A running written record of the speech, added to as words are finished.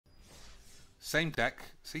Same deck.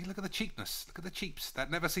 See, look at the cheapness. Look at the cheaps. That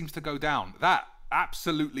never seems to go down. That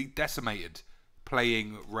absolutely decimated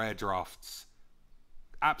playing rare drafts.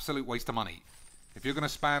 Absolute waste of money. If you're going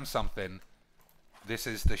to spam something, this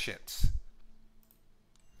is the shits.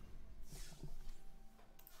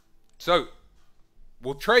 So,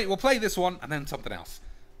 we'll play this one and then something else.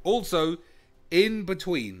 Also, in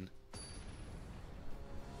between,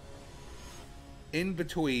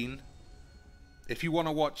 if you want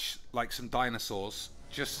to watch like some dinosaurs,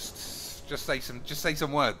 just say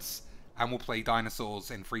some words, and we'll play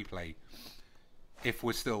dinosaurs in free play. If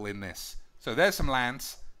we're still in this, so there's some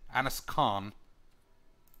lands and a Khan.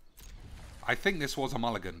 I think this was a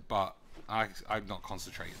mulligan, but I'm not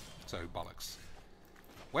concentrated, so bollocks.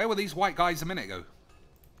 Where were these white guys a minute ago?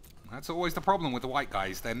 That's always the problem with the white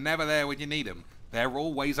guys. They're never there when you need them. They're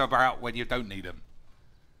always about when you don't need them.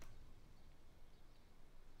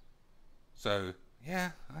 So,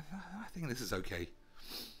 yeah, I think this is okay.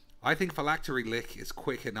 I think Phylactery Lick is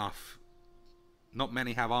quick enough. Not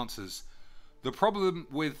many have answers. The problem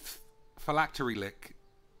with Phylactery Lick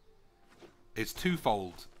is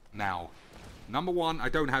twofold now. Number one, I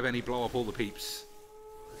don't have any blow up all the peeps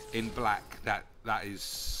in black. That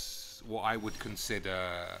is what I would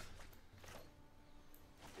consider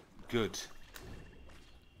good.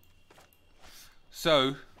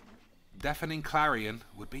 So, Deafening Clarion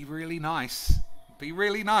would be really nice. Be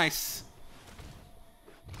really nice.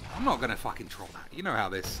 I'm not gonna fucking troll that. You know how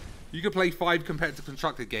this. You could play 5 competitive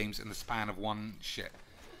constructed games in the span of one shit.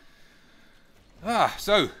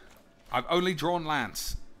 So I've only drawn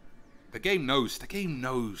lands. The game knows. The game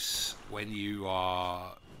knows when you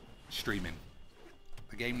are streaming.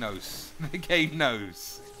 The game knows. The game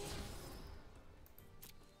knows.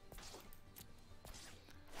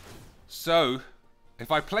 So,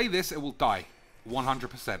 if I play this, it will die.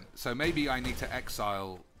 100%. So maybe I need to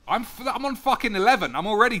exile. I'm on fucking 11. I'm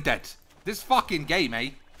already dead. This fucking game, eh?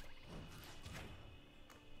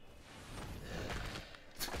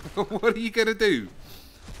 What are you gonna do?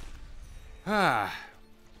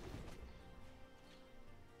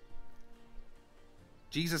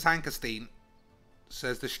 Jesus Hankerstein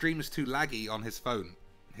says the stream is too laggy on his phone.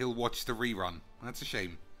 He'll watch the rerun. That's a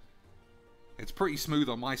shame. It's pretty smooth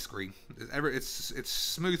on my screen. It's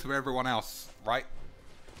smooth for everyone else, right?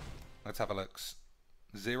 Let's have a look.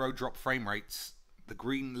 0 drop frame rates. The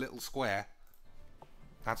green little square.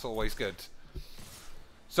 That's always good.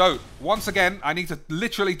 So, once again, I need to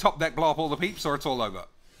literally top deck blow up all the peeps or it's all over.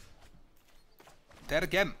 Dead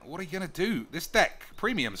again. What are you going to do? This deck.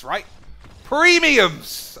 Premiums, right?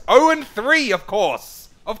 Premiums! 0-3, of course.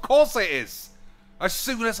 Of course it is. As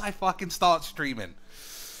soon as I fucking start streaming.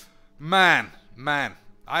 Man.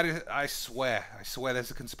 I swear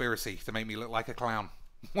there's a conspiracy to make me look like a clown.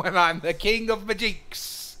 When I'm the king of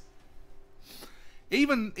magics.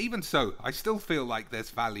 Even so, I still feel like there's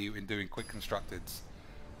value in doing quick constructeds.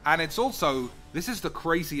 And it's also, this is the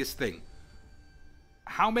craziest thing.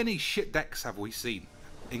 How many shit decks have we seen?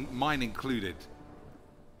 Mine included.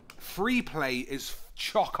 Free play is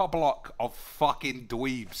chock-a-block of fucking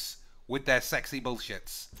dweebs with their sexy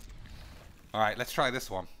bullshits. Alright, let's try this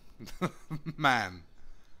one. Man.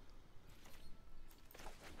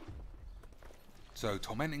 So,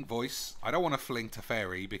 Tormenting Voice. I don't want to fling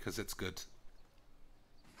Teferi because it's good.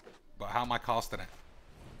 But how am I casting it?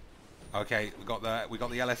 Okay, we got the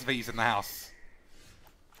LSVs in the house.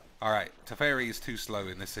 Alright, Teferi is too slow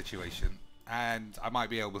in this situation. And I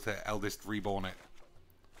might be able to Eldest Reborn it.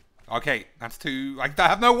 Okay, that's too... I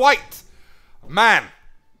have no white! Man!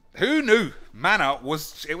 Who knew? Mana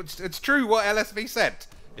was... It's true what LSV said.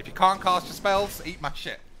 If you can't cast your spells, eat my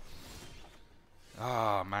shit.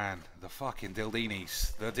 Oh, man. The fucking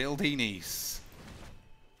Dildinis. The Dildinis.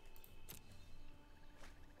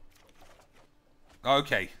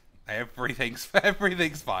 Okay. Everything's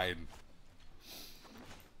fine.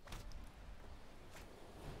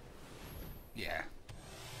 Yeah.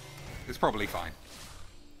 It's probably fine.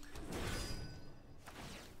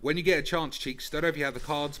 When you get a chance, Cheeks, don't know if you have the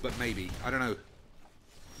cards, but maybe. I don't know.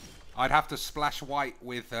 I'd have to splash white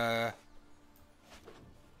with, for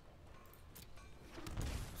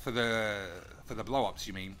the blow-ups,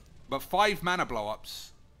 you mean. But 5 mana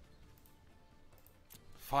blow-ups.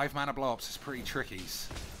 5 mana blow-ups is pretty tricky.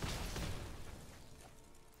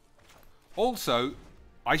 Also,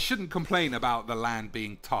 I shouldn't complain about the land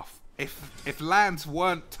being tough. If lands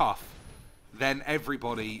weren't tough, then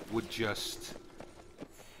everyone would just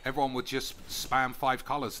spam 5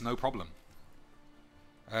 colors, no problem.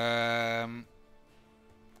 Alright,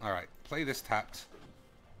 play this tapped.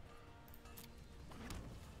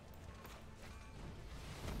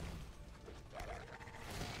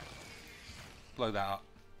 blow that up.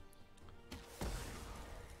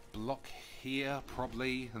 Block here,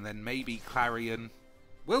 probably, and then maybe Clarion.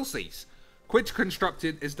 We'll see. Quich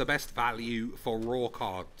Constructed is the best value for raw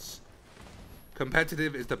cards.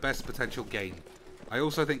 Competitive is the best potential gain. I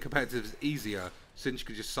also think competitive is easier, since you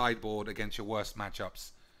can just sideboard against your worst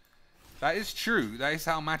matchups. That is true. That is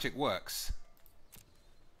how Magic works.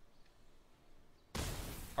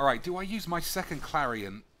 Alright, do I use my second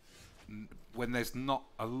Clarion when there's not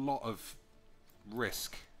a lot of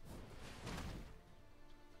risk?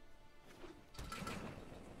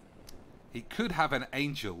 He could have an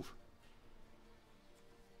Angel.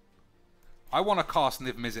 I want to cast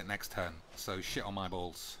Niv Mizzet next turn, so shit on my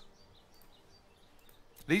balls.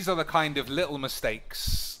 These are the kind of little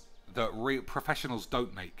mistakes that professionals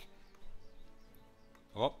don't make.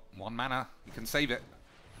 Oh, 1 mana. You can save it.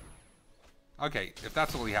 Okay, if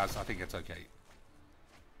that's all he has, I think it's okay.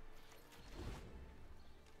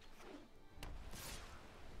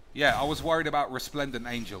 Yeah, I was worried about Resplendent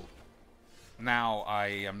Angel. Now I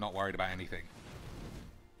am not worried about anything.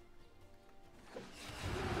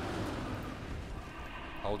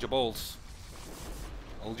 Hold your balls.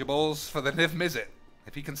 Hold your balls for the Niv Mizzet.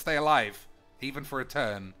 If he can stay alive, even for a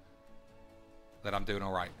turn, then I'm doing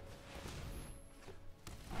alright.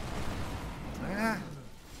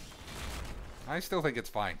 I still think it's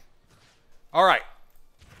fine. Alright.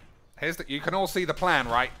 Here's the, you can all see the plan,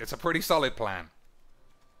 right? It's a pretty solid plan.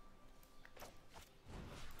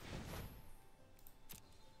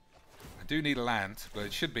 I do need a land, but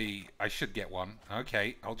it should be... I should get one.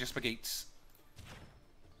 Okay, I'll just Begeets.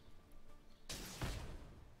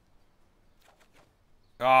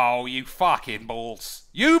 Oh, you fucking balls.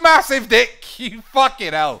 You massive dick! You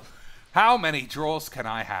fucking hell. How many draws can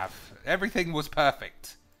I have? Everything was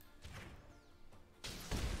perfect.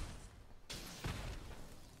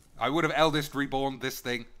 I would have Eldest Reborn this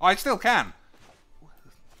thing. I still can.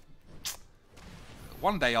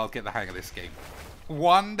 One day I'll get the hang of this game.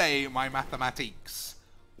 One day my mathematics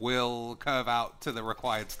will curve out to the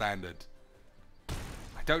required standard.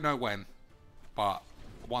 I don't know when, but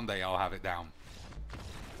one day I'll have it down.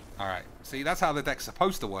 Alright, see, that's how the deck's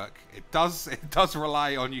supposed to work. It does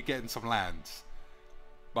rely on you getting some lands.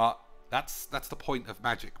 But that's the point of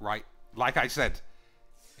Magic, right? Like I said,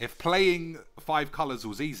 if playing 5 colors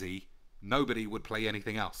was easy, nobody would play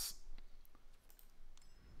anything else.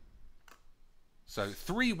 So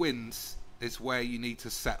 3 wins is where you need to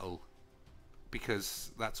settle,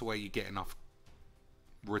 because that's where you get enough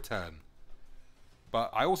return.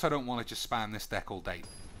 But I also don't want to just spam this deck all day.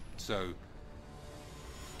 So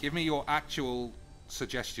give me your actual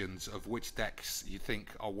suggestions of which decks you think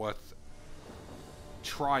are worth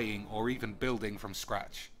trying or even building from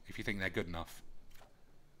scratch, if you think they're good enough.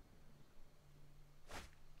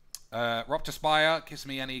 Rupture Spire gives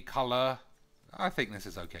me any color. I think this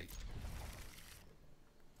is okay.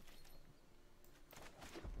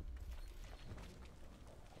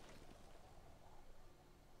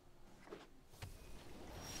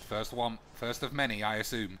 First one. First of many, I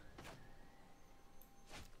assume.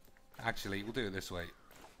 Actually, we'll do it this way.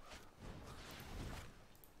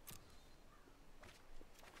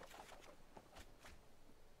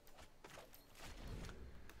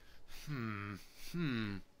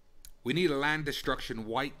 We need a land destruction,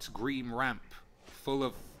 white, green ramp, full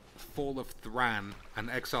of Fall of Thran, and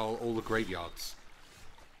exile all the graveyards.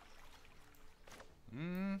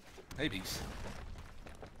 Maybe.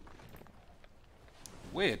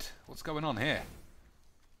 Weird. What's going on here?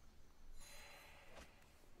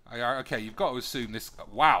 Okay, you've got to assume this...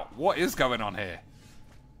 Wow, what is going on here?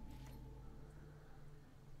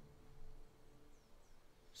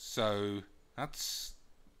 So, that's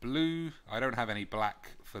blue. I don't have any black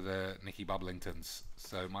for the Nicky Bubblingtons,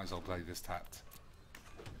 so might as well play this tapped.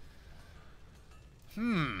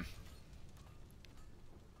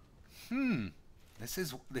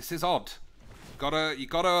 This is odd. You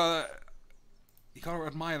gotta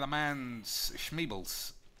admire the man's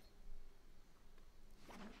schmeebles.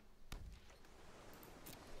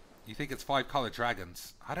 You think it's 5-color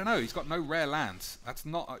dragons? I don't know. He's got no rare lands. That's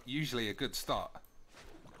not usually a good start.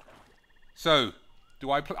 So,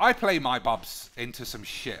 do I play my bubs into some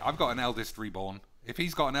shit? I've got an Eldest Reborn. If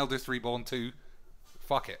he's got an Eldest Reborn too,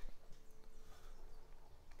 fuck it.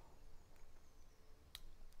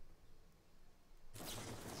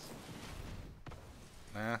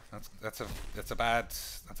 Nah, that's a bad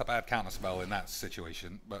counterspell in that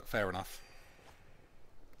situation, but fair enough.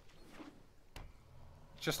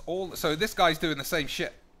 Just all... So this guy's doing the same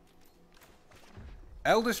shit.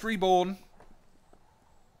 Eldest Reborn.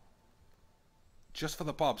 Just for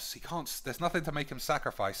the bobs. He can't... There's nothing to make him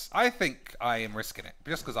sacrifice. I think I am risking it.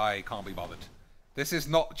 Just because I can't be bothered. This is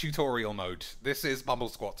not tutorial mode. This is Bumble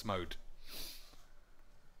Squats mode.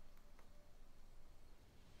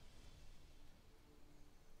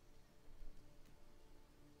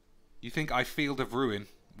 You think I Field of Ruin?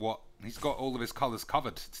 What? He's got all of his colours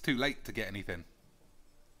covered. It's too late to get anything.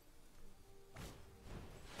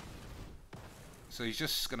 So he's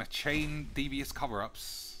just gonna chain devious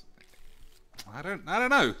cover-ups. I don't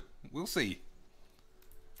know. We'll see.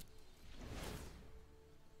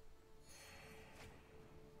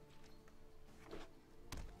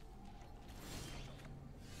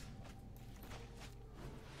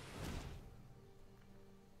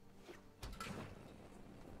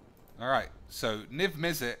 Alright, so Niv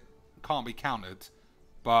Mizzet can't be countered,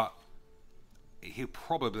 but he'll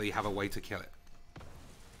probably have a way to kill it.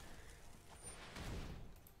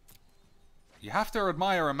 You have to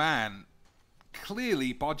admire a man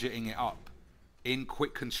clearly budgeting it up in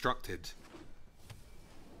Quick Constructed.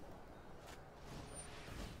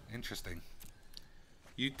 Interesting.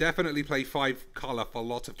 You definitely play 5 color for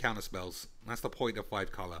lots of counter spells. That's the point of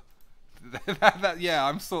 5 color. Yeah,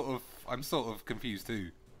 I'm sort of confused too.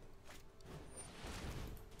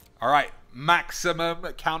 Alright, maximum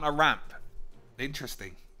counter ramp.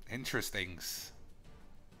 Interesting. Interestings.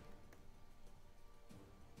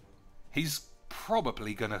 He's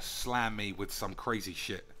probably gonna slam me with some crazy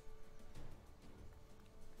shit.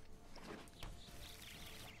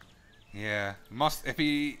 Yeah, if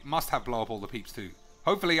he must have blow up all the peeps too.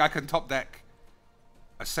 Hopefully I can top deck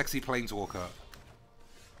a sexy Planeswalker.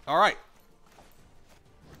 Alright.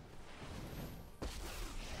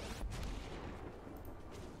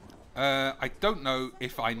 I don't know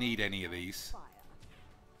if I need any of these.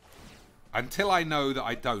 Until I know that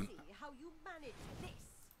I don't.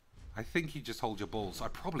 I think you just hold your balls. I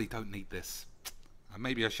probably don't need this.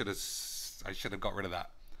 Maybe I should have got rid of that.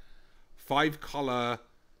 5 color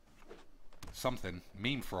something.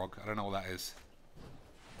 Meme frog. I don't know what that is.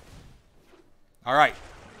 Alright.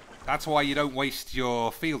 That's why you don't waste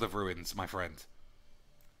your Field of Ruins, my friend.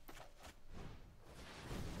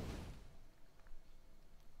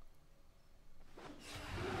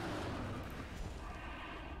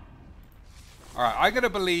 Alright, I'm gonna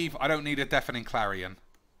believe I don't need a Deafening Clarion.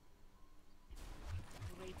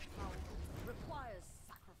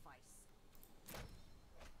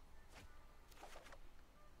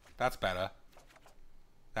 That's better.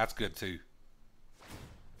 That's good too.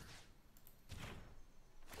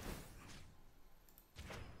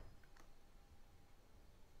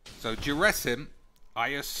 So duress him. I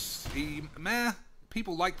assume,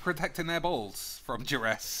 people like protecting their balls from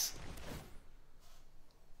duress.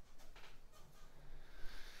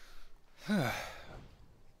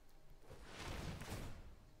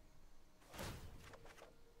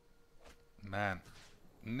 Man,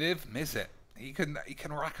 Niv Mizzet. He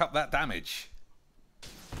can rack up that damage.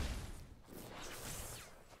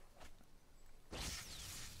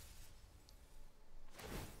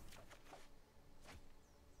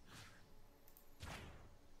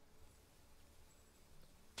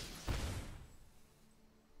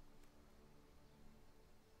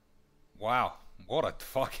 Wow, what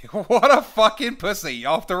a fucking pussy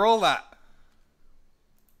after all that.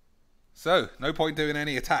 So, no point doing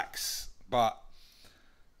any attacks, but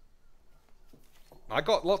I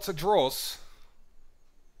got lots of draws.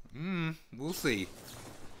 We'll see.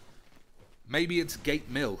 Maybe it's Gate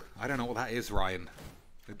Mill. I don't know what that is, Ryan.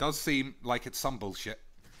 It does seem like it's some bullshit.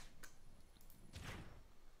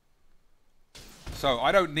 So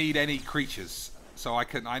I don't need any creatures. So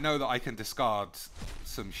I know that I can discard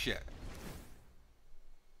some shit.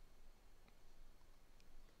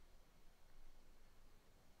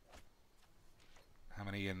 How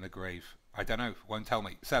many in the grave? I don't know. Won't tell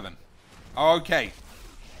me. 7. Okay.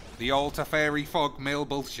 The old Teferi Fog Mill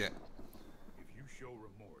bullshit. If you show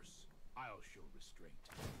remorse, I'll show restraint.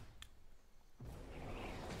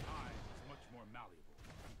 I is much more malleable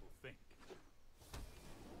than people think.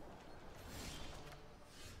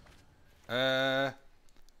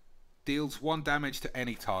 Deals 1 damage to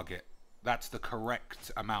any target. That's the correct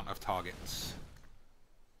amount of targets.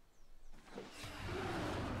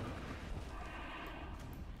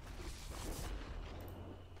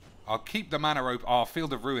 I'll keep the mana rope. Oh,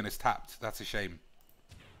 Field of Ruin is tapped. That's a shame.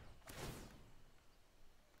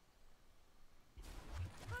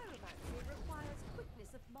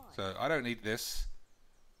 So, I don't need this.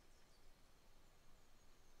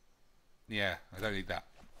 Yeah, I don't need that.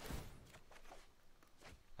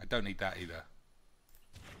 I don't need that either.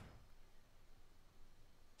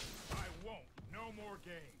 I won't. No more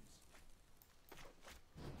games.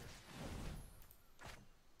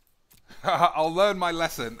 I'll learn my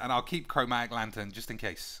lesson and I'll keep Chromatic Lantern just in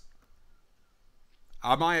case.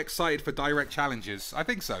 Am I excited for direct challenges? I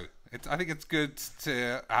think so. I think it's good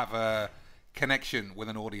to have a connection with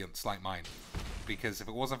an audience like mine. Because if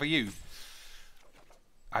it wasn't for you,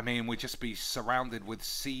 I mean, we'd just be surrounded with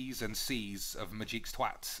seas and seas of Magic's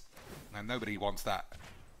twats. And nobody wants that.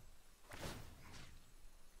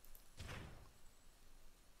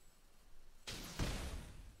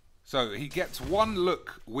 So, he gets one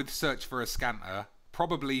look with Search for a Scanter.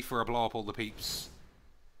 Probably for a blow up all the peeps.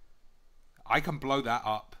 I can blow that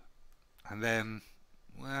up. And then,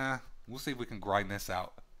 we'll see if we can grind this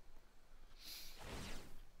out.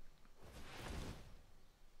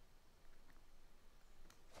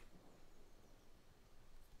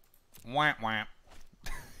 Wamp wamp.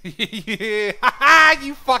 Yeah,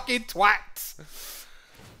 you fucking twat.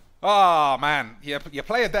 Oh man, you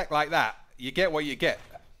play a deck like that, you get what you get.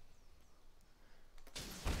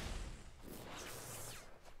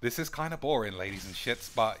 This is kind of boring, ladies and shits,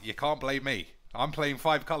 but you can't blame me. I'm playing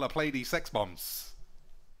 5-color play these sex bombs.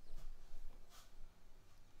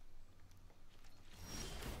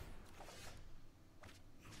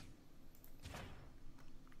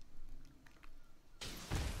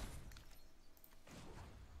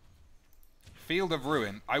 Field of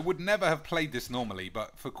Ruin. I would never have played this normally,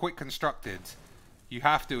 but for Quick Constructed, you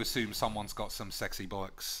have to assume someone's got some sexy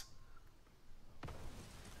bollocks.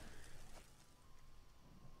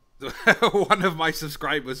 One of my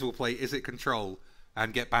subscribers will play Is It Control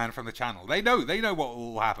and get banned from the channel. They know what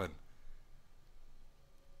will happen.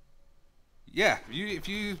 Yeah, if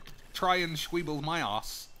you try and squeeble my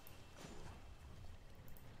ass.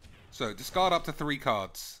 So, discard up to 3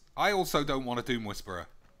 cards. I also don't want a Doom Whisperer.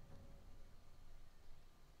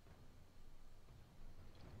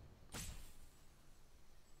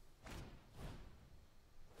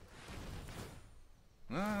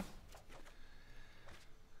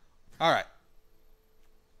 Alright.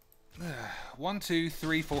 1, 2,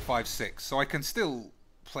 3, 4, 5, 6. So I can still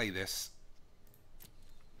play this.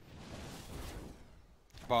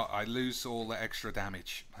 But I lose all the extra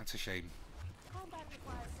damage. That's a shame. Combat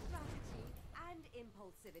requires strategy and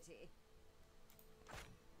impulsivity.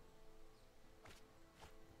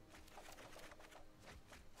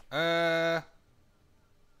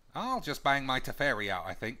 I'll just bang my Teferi out,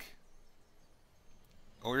 I think.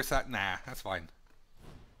 Or is that... Nah, that's fine.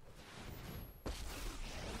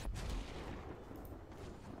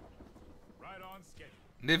 Right on schedule.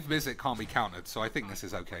 Niv Mizzet can't be countered, so I think this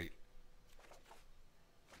is okay.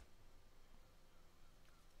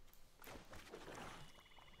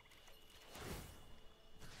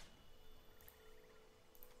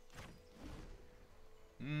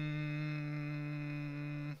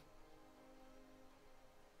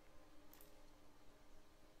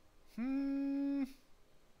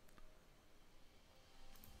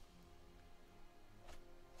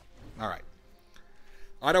 Alright.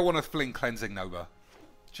 I don't want to fling Cleansing Nova.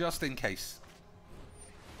 Just in case.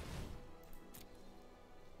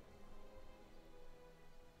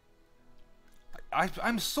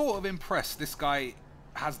 I'm sort of impressed this guy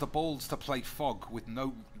has the balls to play Fog with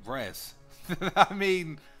no rares. I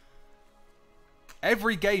mean,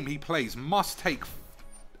 every game he plays must take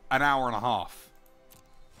an hour and a half.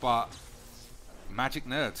 But Magic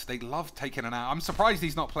nerds, they love taking an hour. I'm surprised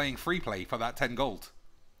he's not playing free play for that 10 gold.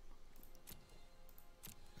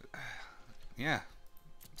 Yeah.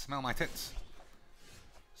 Smell my tits.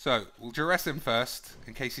 So, we'll duress him first,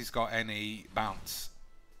 in case he's got any bounce.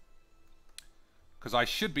 Because I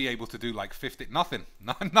should be able to do like 50... Nothing.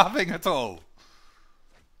 Nothing at all.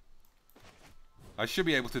 I should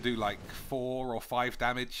be able to do like 4 or 5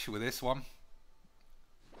 damage with this one.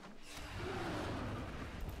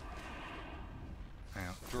 Hang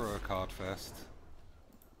on, draw a card first.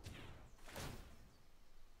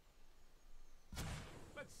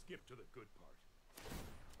 Let's skip to the good part.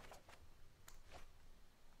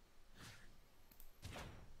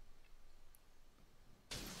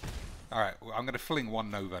 Alright, well, I'm going to fling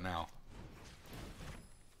 1 Nova now.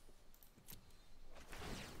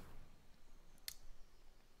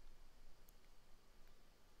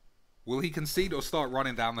 Will he concede or start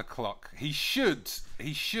running down the clock? He should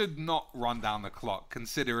not run down the clock,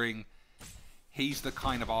 considering he's the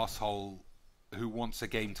kind of asshole who wants a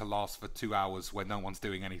game to last for 2 hours when no one's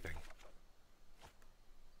doing anything.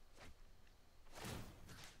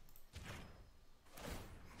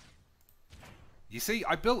 You see,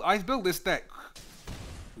 I built this deck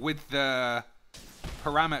with the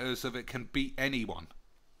parameters of it can beat anyone.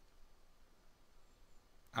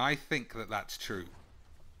 I think that that's true.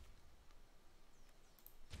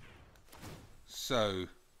 So,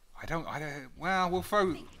 well, we'll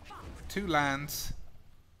throw 2 lands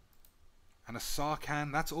and a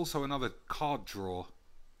Sarkhan. That's also another card draw.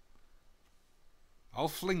 I'll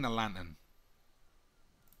fling the lantern.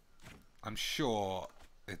 I'm sure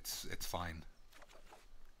it's fine.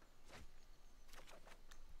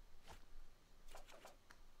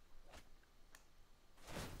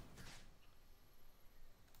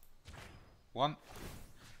 One,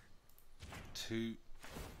 two,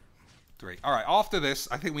 three. All right, after this,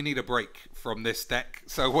 I think we need a break from this deck.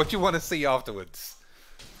 So what do you want to see afterwards?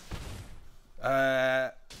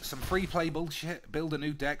 Some free play bullshit. Build a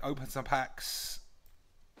new deck. Open some packs.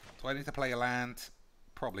 Do I need to play a land?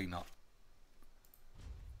 Probably not.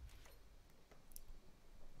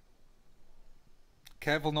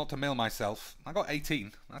 Careful not to mill myself. I got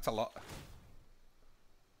 18. That's a lot.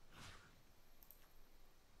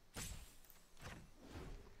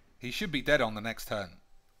 He should be dead on the next turn.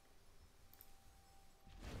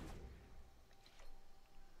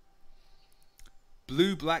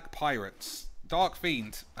 Blue-Black Pirates. Dark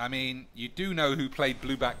Fiend. I mean, you do know who played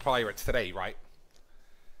Blue-Black Pirates today, right?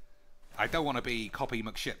 I don't want to be copy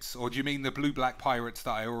McShits. Or do you mean the Blue-Black Pirates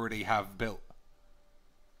that I already have built?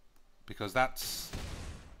 Because that's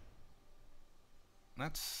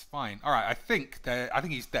fine. All right, I think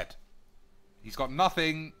he's dead. He's got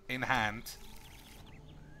nothing in hand.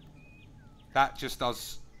 That just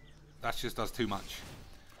does too much.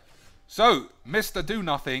 So, Mr. Do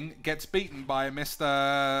Nothing gets beaten by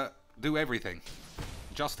Mr. Do Everything.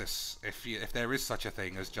 Justice, if there is such a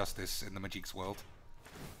thing as justice in the Magic's world.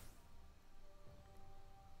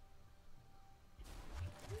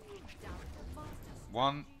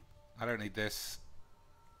 One. I don't need this.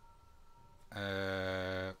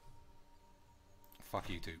 Fuck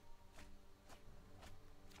you two.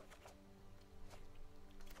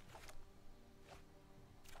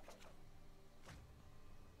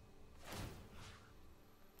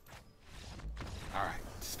 Alright,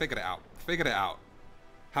 just figured it out. Figured it out.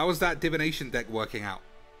 How is that divination deck working out?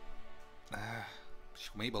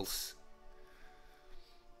 Schmeebles.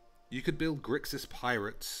 You could build Grixis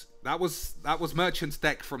Pirates. That was Merchant's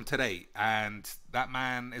deck from today, and that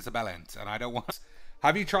man is a bellend, and I don't want...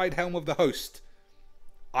 Have you tried Helm of the Host?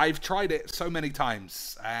 I've tried it so many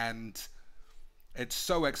times, and it's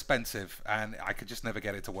so expensive, and I could just never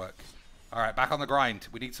get it to work. Alright, back on the grind.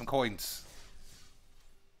 We need some coins.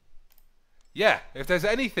 Yeah, if there's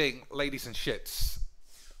anything, ladies and shits,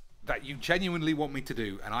 that you genuinely want me to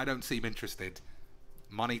do, and I don't seem interested,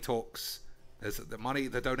 money talks. There's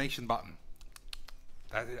the donation button.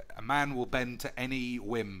 A man will bend to any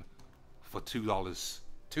whim for $2.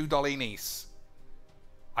 $2.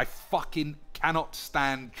 I fucking cannot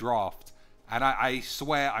stand draft. And I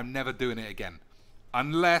swear I'm never doing it again.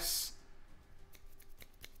 Unless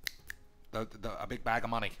a big bag of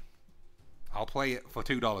money. I'll play it for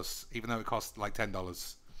 $2, even though it costs like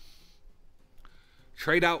 $10.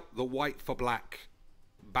 Trade out the white for black.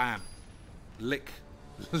 Bam. Lick.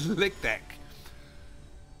 Lick deck.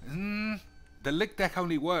 The lick deck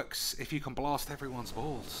only works if you can blast everyone's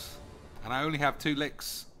balls. And I only have 2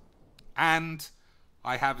 licks. And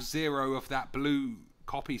I have 0 of that blue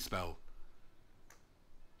copy spell.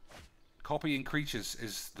 Copying creatures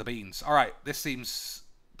is the beans. Alright, this seems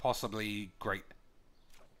possibly great.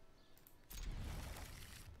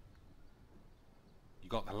 You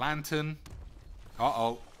got the lantern.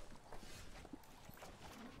 Uh-oh.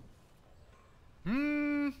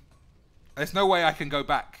 There's no way I can go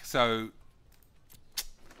back, so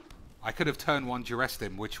I could have turned one duressed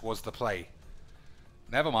him, which was the play.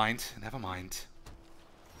 Never mind, never mind.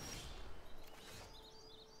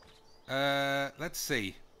 Let's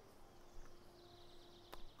see.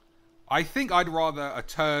 I think I'd rather a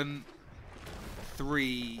turn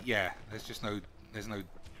 3. Yeah, there's no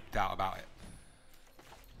doubt about it.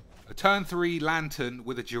 A turn 3 lantern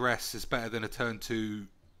with a duress is better than a turn 2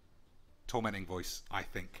 tormenting voice, I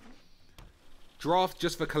think. Draft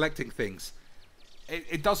just for collecting things.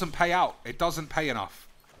 It doesn't pay out. It doesn't pay enough.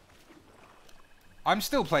 I'm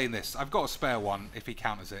still playing this. I've got a spare one if he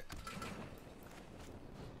counters it.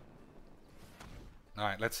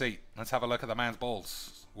 Alright, let's see. Let's have a look at the man's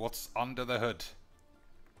balls. What's under the hood?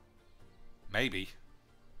 Maybe.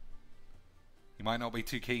 He might not be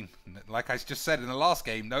too keen. Like I just said in the last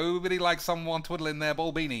game, nobody likes someone twiddling their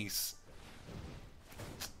ball beanies.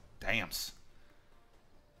 Damns.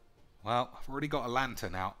 Well, I've already got a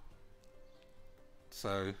lantern out.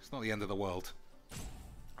 So, it's not the end of the world.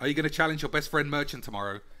 Are you going to challenge your best friend Merchant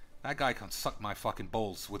tomorrow? That guy can suck my fucking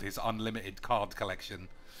balls with his unlimited card collection.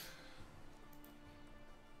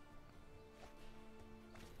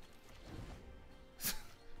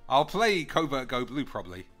 I'll play Covert Go Blue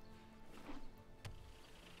probably.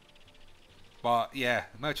 But yeah,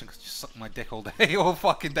 Merchant can just suck my dick all day, all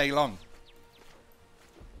fucking day long.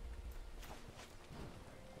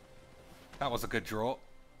 That was a good draw.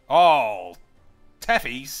 Oh,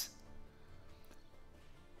 Teffies.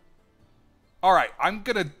 Alright, I'm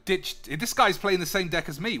going to ditch... This guy's playing the same deck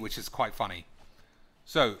as me, which is quite funny.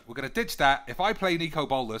 So, we're going to ditch that. If I play Nico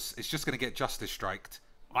Bolas, it's just going to get Justice Striked.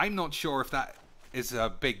 I'm not sure if that is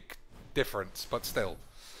a big difference, but still.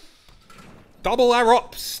 Double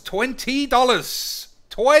Arops, $20.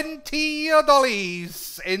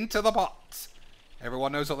 $20 into the pot.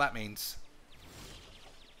 Everyone knows what that means.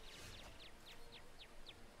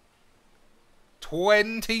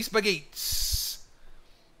 20 spaghettis.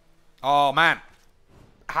 Oh, man.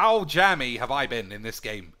 How jammy have I been in this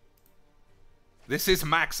game? This is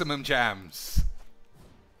maximum jams.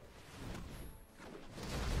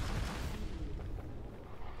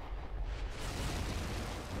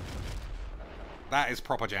 That is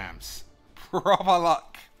proper jams. Proper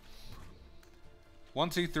luck. 1,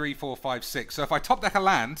 2, 3, 4, 5, 6. So if I top deck a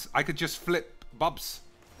land, I could just flip Bubs.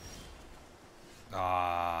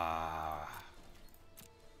 Ah.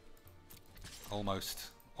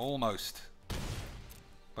 Almost. Almost.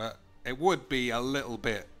 But it would be a little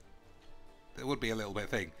bit... It would be a little bit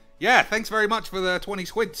thing. Yeah, thanks very much for the 20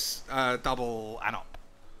 squids, double and up.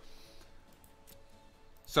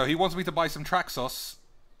 So he wants me to buy some Traxos.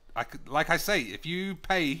 Like I say, if you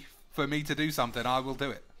pay for me to do something, I will do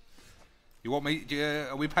it. You want me...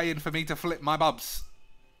 are we paying for me to flip my Bubs?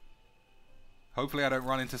 Hopefully I don't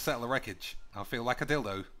run into Settler Wreckage. I'll feel like a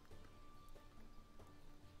dildo.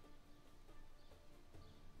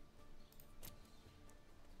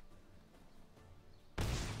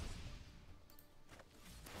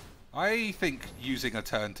 I think using a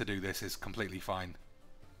turn to do this is completely fine.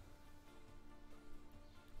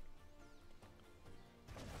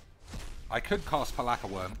 I could cast Palaka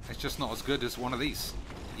Worm. It's just not as good as one of these.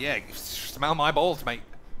 Yeah, smell my balls, mate.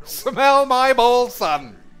 Smell my balls,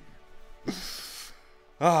 son.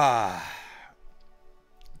 Ah.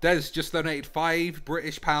 Des just donated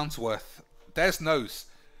 £5 worth. Des knows.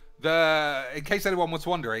 In case anyone was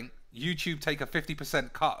wondering, YouTube take a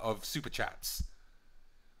 50% cut of super chats.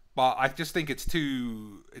 But I just think it's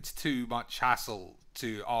too much hassle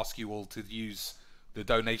to ask you all to use the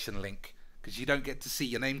donation link, because you don't get to see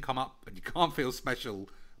your name come up and you can't feel special,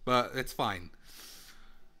 but it's fine.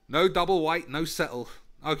 No double white, no settle.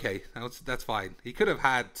 Okay, that's fine. He could have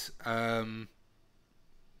had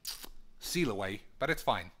Seal Away, but it's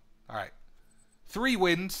fine. Alright. 3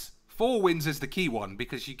 wins. 4 wins is the key one,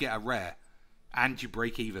 because you get a rare and you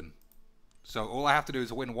break even. So all I have to do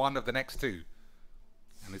is win 1 of the next 2.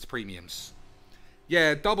 And it's premiums.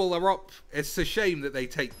 Yeah, double are up. It's a shame that they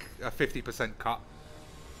take a 50% cut.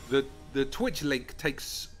 The Twitch link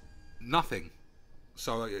takes nothing.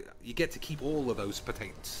 So you get to keep all of those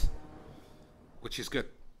potatoes. Which is good.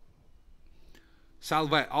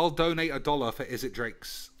 Salvet, I'll donate $1 for Is It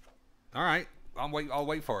Drake's. Alright, I'll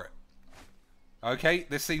wait for it. Okay,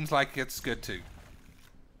 this seems like it's good too.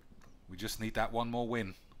 We just need that one more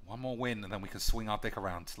win. One more win and then we can swing our dick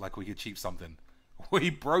around like we achieve something.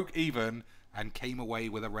 We broke even and came away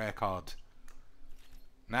with a rare card.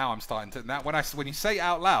 Now I'm starting to... Now when you say it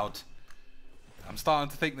out loud, I'm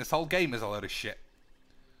starting to think this whole game is a load of shit.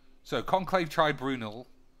 So, Conclave Tribunal.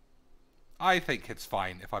 I think it's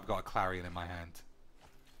fine if I've got a Clarion in my hand.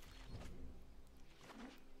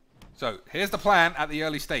 So, here's the plan at the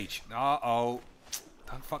early stage. Uh-oh.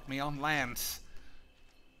 Don't fuck me on lands.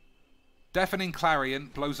 Deafening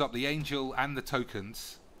Clarion blows up the Angel and the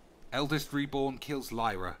tokens. Eldest Reborn kills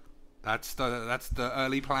Lyra. That's the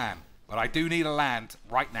early plan. But I do need a land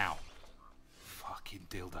right now. Fucking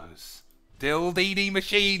dildos. Dildini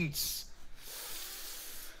machines!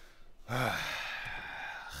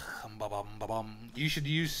 You should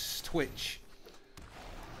use Twitch.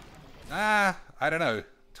 I don't know.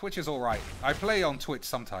 Twitch is alright. I play on Twitch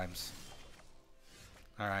sometimes.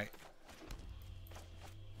 Alright.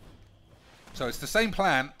 So it's the same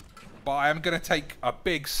plan, but I am going to take a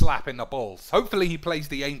big slap in the balls. Hopefully he plays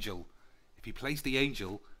the Angel. If he plays the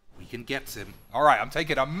Angel, we can get him. Alright, I'm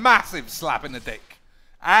taking a massive slap in the dick.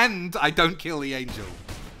 And I don't kill the Angel.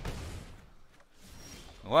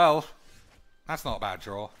 Well, that's not a bad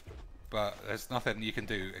draw. But there's nothing you can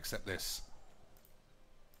do except this.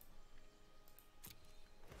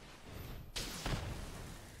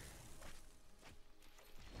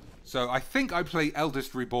 So I think I play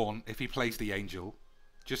Eldest Reborn if he plays the Angel.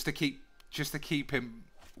 Just to keep him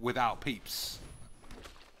without peeps.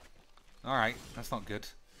 Alright, that's not good.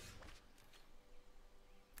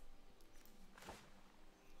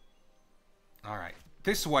 Alright.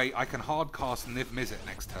 This way I can hardcast Niv Mizzet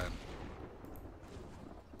next turn.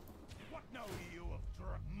 What know you of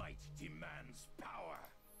might demands power?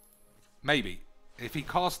 Maybe. If he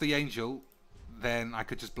casts the Angel, then I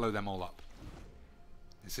could just blow them all up.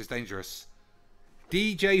 This is dangerous.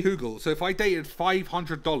 DJ Hoogle. So if I dated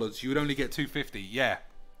 $500, you would only get $250. Yeah.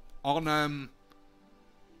 On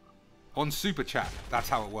Super Chat, that's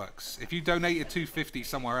how it works. If you donated $250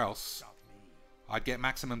 somewhere else, I'd get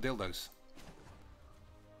maximum dildos.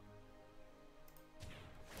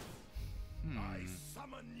 I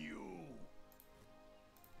summon you.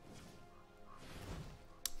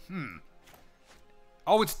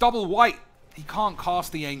 Oh, it's double white. He can't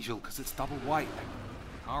cast the angel because it's double white.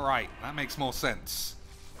 Alright, that makes more sense.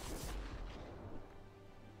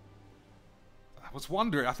 I was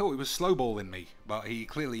wondering, I thought he was slowballing me, but he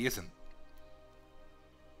clearly isn't.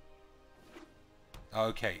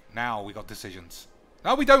 Okay, now we got decisions.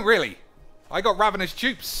 No, we don't really. I got Ravenous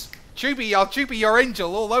Choops. Choopy, I'll choopy your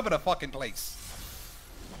angel all over the fucking place.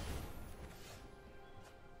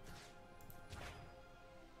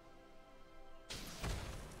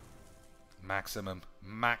 Maximum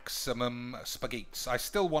spaghettis. I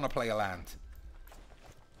still want to play a land.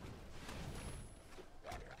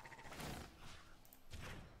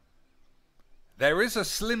 There is a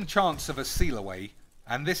slim chance of a seal away,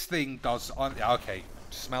 and this thing does... Okay,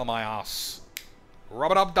 smell my ass.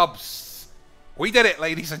 Rub-a-dub-dubs. We did it,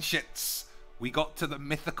 ladies and shits. We got to the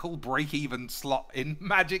mythical break-even slot in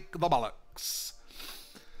Magic the Bollocks.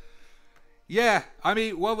 Yeah, I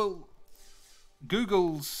mean, well,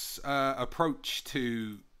 Google's approach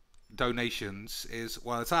to donations is,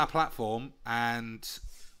 well, it's our platform, and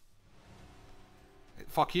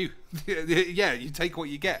fuck you. Yeah, you take what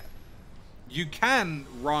you get. You can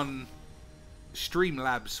run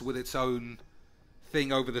Streamlabs with its own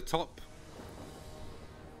thing over the top,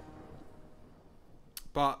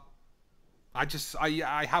 but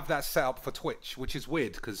I have that set up for Twitch, which is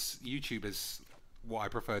weird because YouTube is what I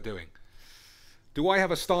prefer doing. Do I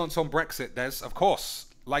have a stance on Brexit, Des? Of course.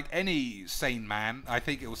 Like any sane man, I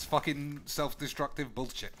think it was fucking self-destructive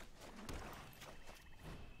bullshit.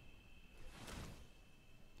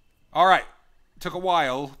 Alright. Took a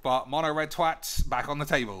while, but mono red twats back on the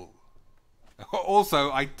table.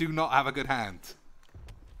 Also, I do not have a good hand.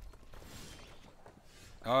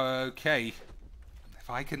 Okay. If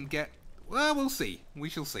I can get... Well, we'll see. We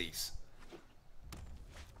shall see.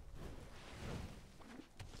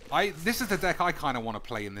 This is the deck I kind of want to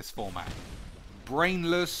play in this format.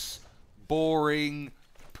 Brainless, boring,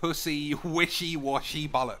 pussy, wishy-washy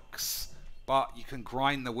bollocks. But you can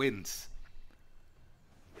grind the wins.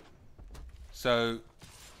 So,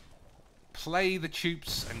 play the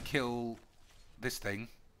Choops and kill this thing.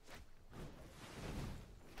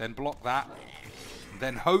 Then block that.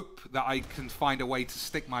 Then hope that I can find a way to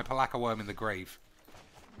stick my Palaka Worm in the grave.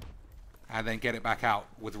 And then get it back out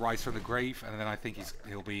with Rise from the Grave, and then I think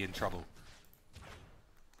he'll be in trouble.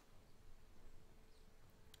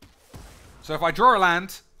 So if I draw a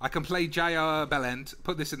land, I can play Jaya Bellend,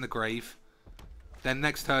 put this in the grave, then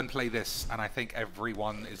next turn play this, and I think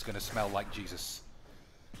everyone is going to smell like Jesus.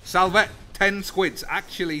 Salvet, 10 squids.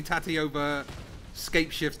 Actually, Tatty over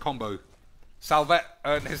Scape Shift combo. Salvet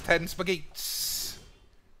earned his 10 spaghettis.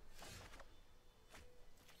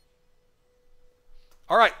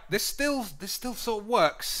 Alright, this still sort of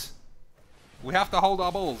works. We have to hold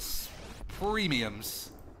our balls. Premiums.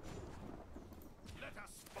 Let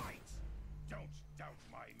us fight. Don't doubt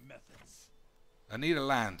my methods. I need a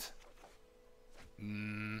land.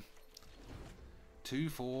 2,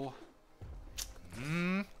 4.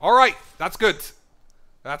 Alright, that's good.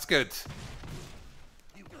 That's good.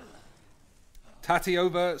 Tatty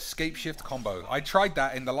over Scape Shift combo. I tried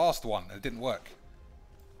that in the last one. It didn't work.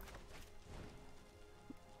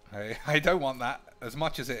 I don't want that as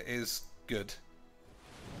much as it is good.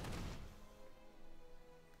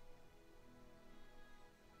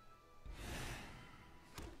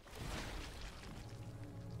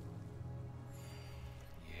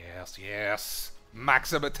 Yes, yes.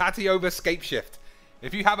 Maximum Tatty over Scape Shift.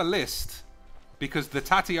 If you have a list, because the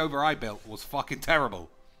Tatty over I built was fucking terrible.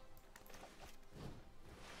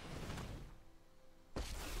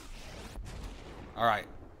 Alright.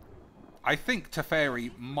 I think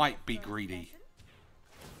Teferi might be greedy.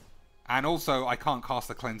 And also, I can't cast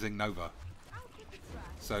the Cleansing Nova.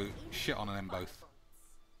 So, shit on them both.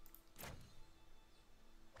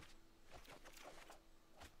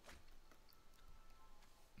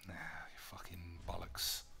 Nah, you fucking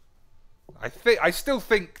bollocks. I still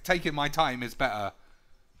think taking my time is better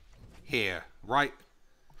here, right?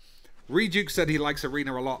 Reduke said he likes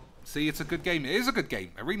Arena a lot. See, it's a good game. It is a good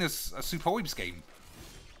game. Arena's a Super Weebs game.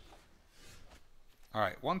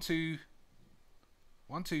 Alright, 1, 2,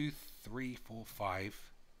 3, 4, 5.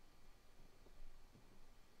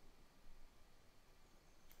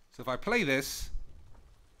 So if I play this,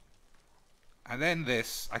 And then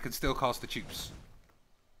this, I can still cast the tubes.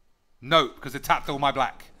 No, because it tapped all my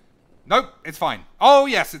black. Nope, it's fine. Oh,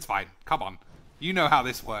 yes, it's fine. Come on. You know how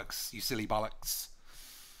this works, you silly bollocks.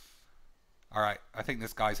 Alright, I think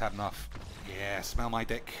this guy's had enough. Yeah, smell my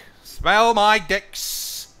dick. Smell my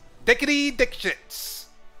dicks. Dickety dick shits.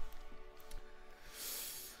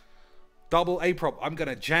 Double A prop. I'm going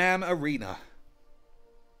to jam Arena.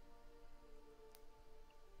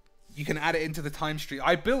 You can add it into the time stream.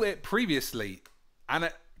 I built it previously, and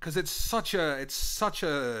because it's such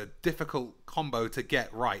a difficult combo to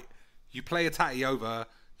get right. You play a tatty over,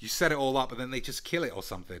 you set it all up, and then they just kill it or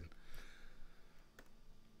something.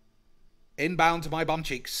 Inbound to my bum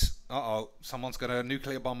cheeks. Uh-oh, someone's gonna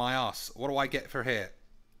nuclear bomb my ass. What do I get for here?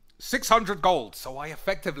 600 gold. So I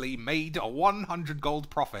effectively made a 100 gold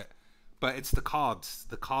profit. But it's the cards.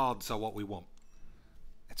 The cards are what we want.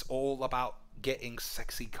 It's all about getting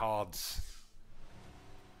sexy cards.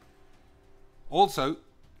 Also,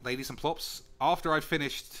 ladies and plops, after I've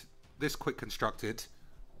finished this quick constructed,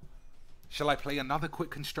 shall I play another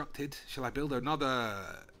quick constructed? Shall I build another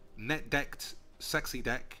net decked sexy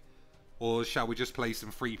deck? Or shall we just play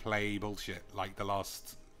some free play bullshit like the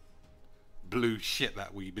last blue shit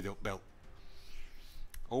that we built?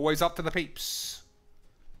 Always up to the peeps.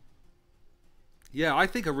 Yeah, I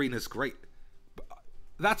think Arena's great.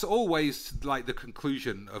 That's always like the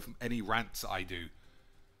conclusion of any rants I do.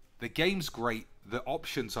 The game's great. The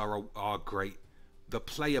options are great. The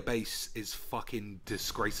player base is fucking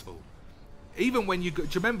disgraceful. Even when do you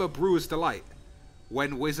remember Brewer's Delight?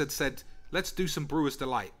 When Wizard said, let's do some Brewer's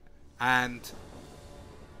Delight. And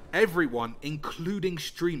everyone, including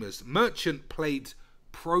streamers, Merchant played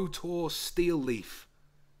Pro Tour Steel Leaf.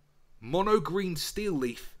 Mono green Steel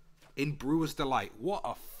Leaf in Brewer's Delight. What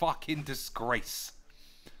a fucking disgrace.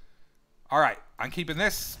 Alright, I'm keeping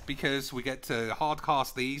this because we get to hard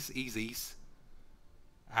cast these easies.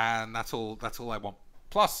 And that's all I want.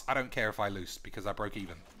 Plus, I don't care if I lose because I broke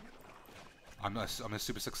even. I'm a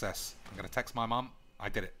super success. I'm going to text my mum. I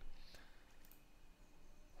did it.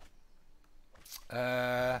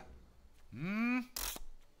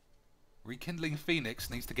 Rekindling Phoenix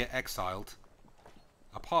needs to get exiled.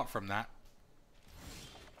 Apart from that,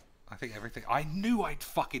 I think everything... I knew I'd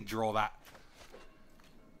fucking draw that.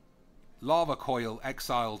 Lava Coil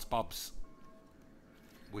exiles Bubs,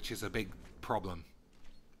 which is a big problem.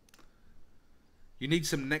 You need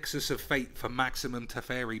some Nexus of Fate for maximum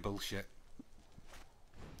Teferi bullshit.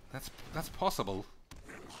 That's possible.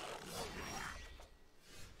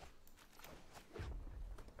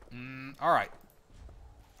 Alright.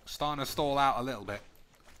 Starting to stall out a little bit.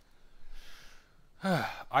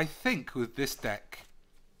 I think with this deck,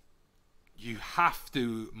 you have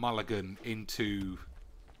to mulligan into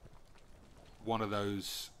one of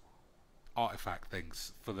those artifact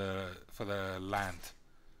things for the land.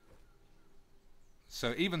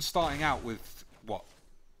 So even starting out with, what,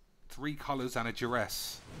 3 colors and a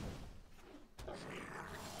duress.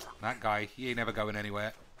 That guy, he ain't never going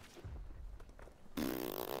anywhere.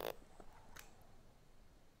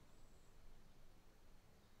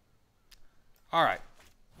 Alright.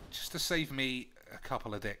 Just to save me a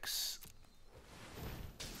couple of dicks.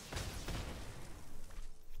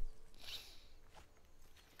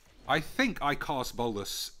 I think I cast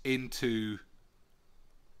Bolus into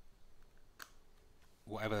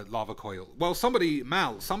whatever Lava Coil. Well, somebody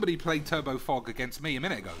played Turbo Fog against me a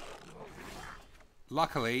minute ago.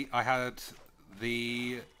 Luckily, I had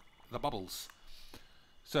the bubbles.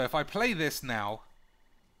 So if I play this now,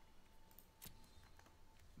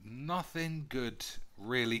 nothing good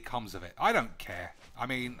really comes of it. I don't care. I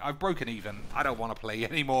mean, I've broken even. I don't want to play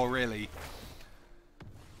anymore, really.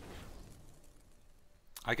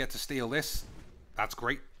 I get to steal this. That's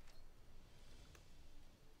great.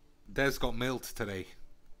 Des got milled today.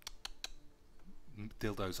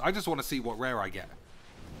 Dildos. I just want to see what rare I get.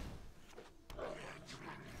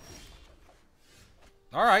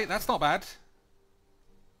 Alright, that's not bad.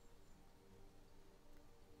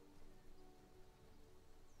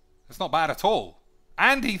 That's not bad at all.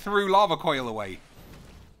 And he threw Lava Coil away.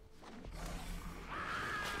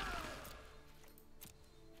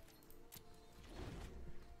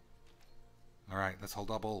 Alright, let's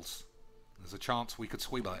hold our balls. There's a chance we could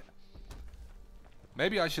sweeble it.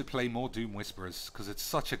 Maybe I should play more Doom Whisperers, because it's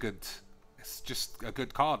such a good... It's just a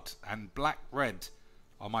good card. And black-red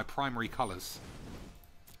are my primary colours.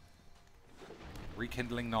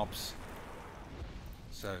 Rekindling knobs.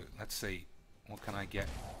 So, let's see. What can I get?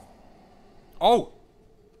 Oh!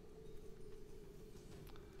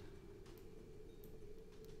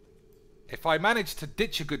 If I manage to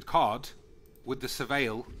ditch a good card with the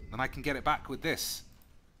Surveil, then I can get it back with this.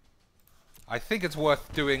 I think it's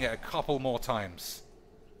worth doing it a couple more times.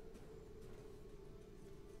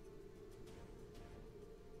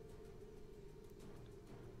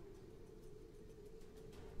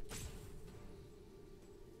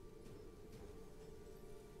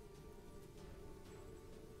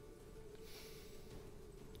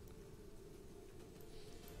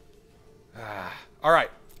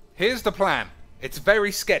 Alright, here's the plan. It's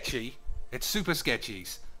very sketchy. It's super sketchy.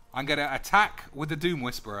 I'm going to attack with the Doom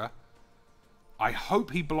Whisperer. I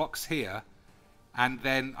hope he blocks here. And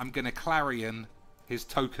then I'm going to Clarion his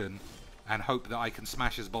token and hope that I can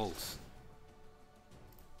smash his balls.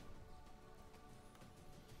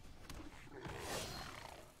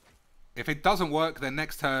 If it doesn't work, then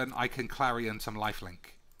next turn I can Clarion some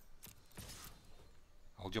lifelink.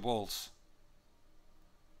 Hold your balls.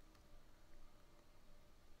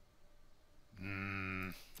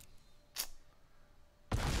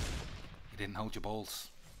 You didn't hold your balls.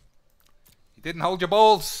 You didn't hold your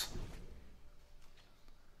balls.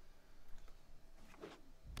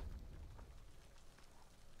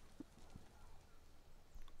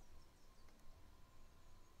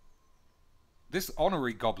 This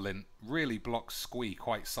honorary goblin really blocks Squee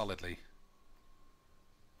quite solidly.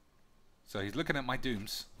 So he's looking at my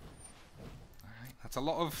dooms. Alright, that's a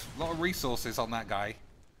lot of resources on that guy.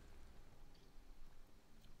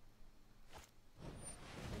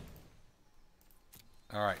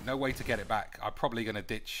 Alright, no way to get it back. I'm probably going to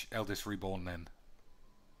ditch Eldest Reborn then.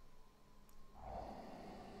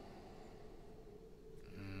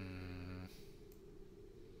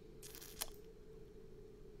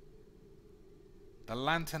 The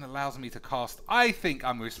Lantern allows me to cast... I think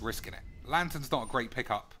I'm just risking it. Lantern's not a great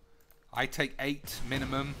pickup. I take 8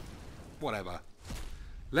 minimum. Whatever.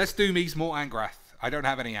 Let's do Mies more Angrath. I don't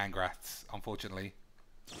have any Angraths, unfortunately.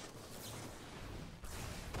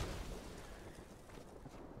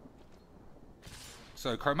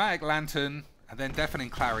 So, Chromatic Lantern, and then Deafening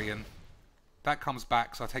Clarion. That comes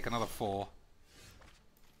back, so I take another 4.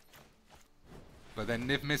 But then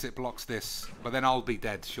Niv Mizzet blocks this. But then I'll be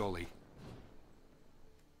dead, surely.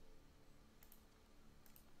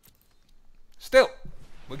 Still,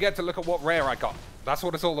 we get to look at what rare I got. That's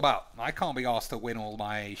what it's all about. I can't be asked to win all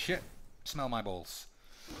my shit. Smell my balls.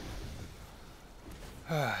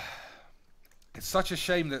 It's such a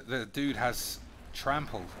shame that the dude has...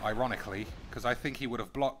 trampled, ironically, because I think he would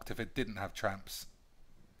have blocked if it didn't have tramps.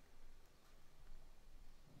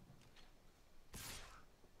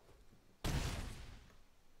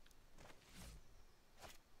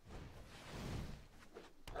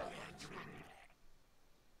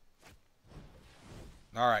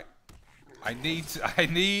 Alright. I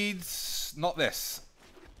need not this.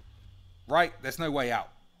 Right, there's no way out.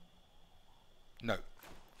 No.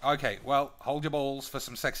 Okay, well, hold your balls for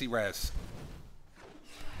some sexy rares.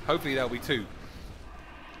 Hopefully there'll be 2.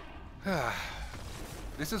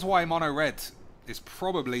 This is why Mono Red is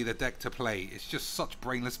probably the deck to play. It's just such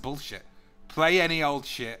brainless bullshit. Play any old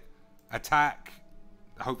shit. Attack.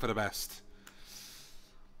 Hope for the best.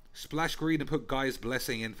 Splash green and put Guy's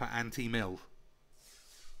Blessing in for anti-mill.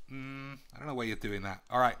 I don't know why you're doing that.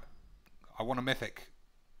 Alright. I want a mythic.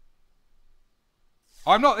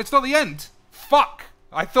 Oh, I'm not. It's not the end. Fuck.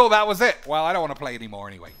 I thought that was it. Well, I don't want to play anymore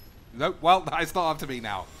anyway. Nope, well, it's not up to me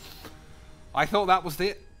now. I thought that was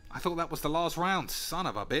it. I thought that was the last round. Son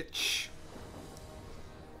of a bitch.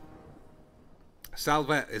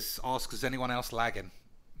 Salvet asks, is anyone else lagging?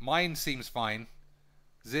 Mine seems fine.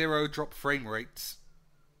 0 drop frame rates.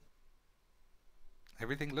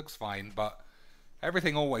 Everything looks fine, but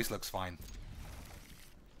everything always looks fine.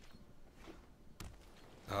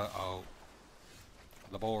 Uh-oh.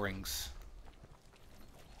 The borings.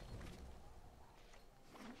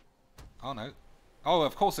 Oh no. Oh,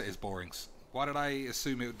 of course it is borings. Why did I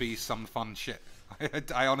assume it would be some fun shit?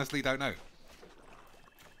 I honestly don't know.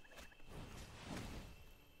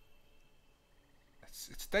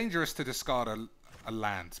 It's dangerous to discard a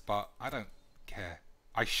land, but I don't care.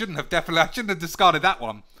 I shouldn't have discarded that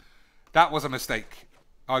one. That was a mistake.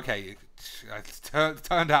 Okay, it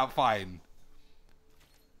turned out fine.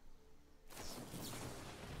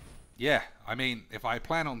 Yeah, I mean, if I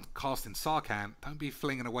plan on casting Sarkhan, don't be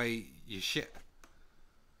flinging away your shit.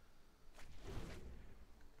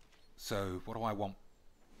 So, what do I want?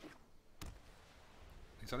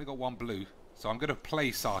 He's only got 1 blue, so I'm going to play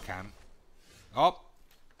Sarkhan. Oh!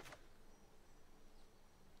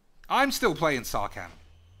 I'm still playing Sarkhan.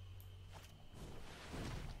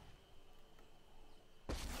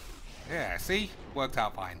 Yeah, see? Worked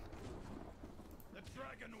out fine. The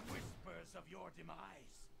dragon whispers of your demise.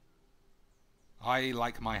 I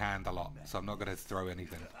like my hand a lot, so I'm not going to throw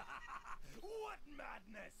anything. What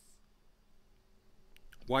madness!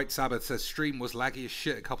 White Sabbath says stream was laggy as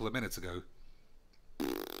shit a couple of minutes ago.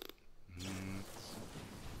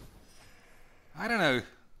 I don't know.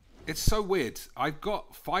 It's so weird. I've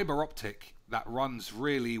got fiber optic that runs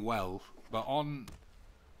really well, but on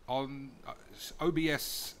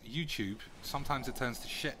OBS YouTube, sometimes it turns to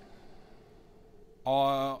shit.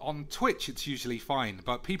 On Twitch, it's usually fine,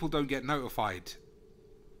 but people don't get notified.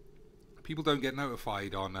 People don't get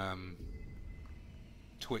notified on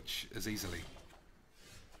Twitch as easily.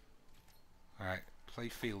 Alright, play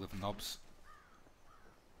Field of Knobs.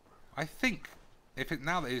 I think,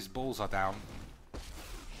 now that his balls are down,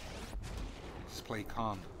 let's play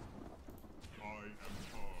Khan. I am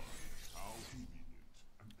Khan. How convenient.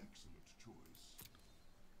 An excellent choice.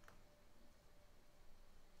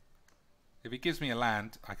 If he gives me a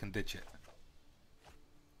land, I can ditch it.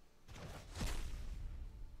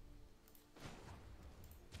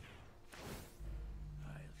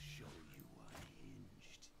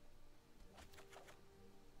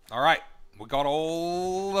 Alright, we got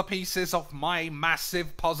all the pieces of my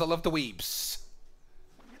massive puzzle of the weebs.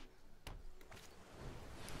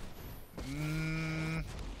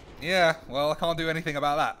 Yeah, well, I can't do anything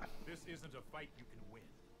about that. This isn't a fight you can win.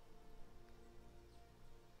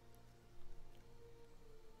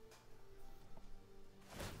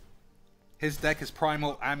 His deck is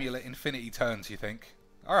Primal Amulet Infinity turns, you think?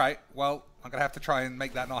 Alright, well, I'm gonna have to try and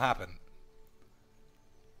make that not happen.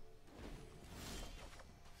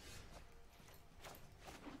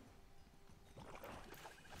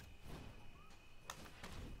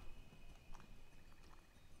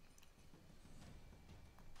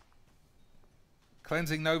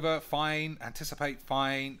 Cleansing Nova, fine. Anticipate,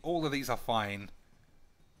 fine. All of these are fine.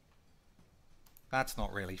 That's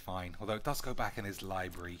not really fine. Although it does go back in his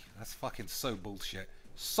library. That's fucking so bullshit.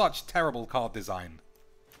 Such terrible card design.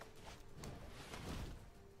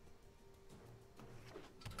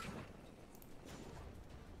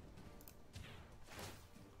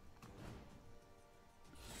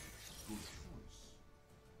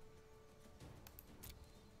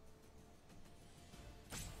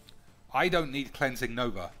 I don't need Cleansing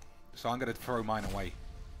Nova, so I'm going to throw mine away.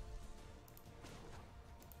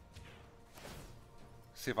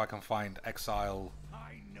 See if I can find Exile.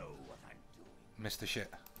 I know what I'm doing. Mr.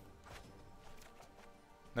 Shit.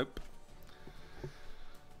 Nope.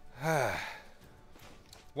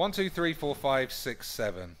 1, 2, 3, 4, 5, 6,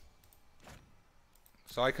 7.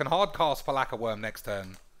 So I can hard cast Palaka Worm next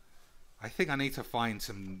turn. I think I need to find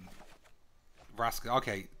some Vraska.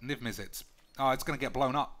 Okay, Niv Mizzets. Oh, it's going to get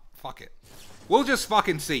blown up. Fuck it. We'll just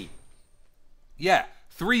fucking see. Yeah,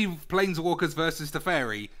 3 Planeswalkers versus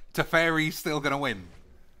Teferi. Teferi's still gonna win.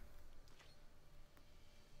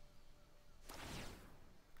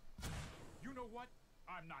 You know what?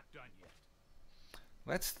 I'm not done yet.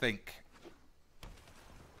 Let's think.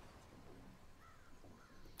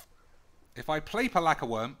 If I play Palaka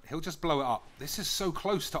Worm, he'll just blow it up. This is so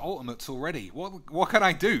close to ultimates already. What can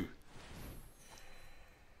I do?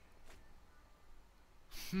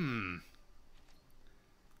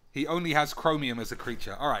 He only has Chromium as a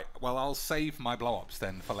creature. Alright, well, I'll save my blow-ups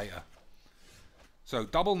then for later. So,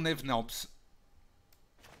 double Niv Knobs.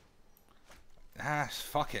 Ah,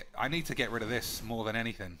 fuck it. I need to get rid of this more than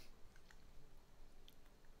anything.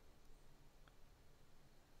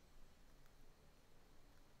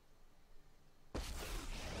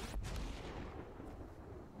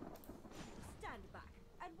 Stand back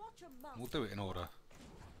and watch your mouth. We'll do it in order.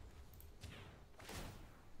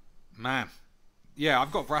 Man. Yeah,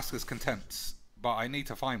 I've got Vraska's Contempts, but I need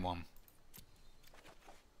to find one.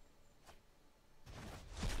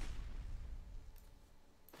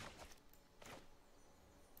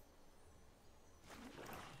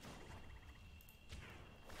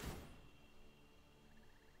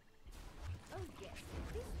 Oh yes,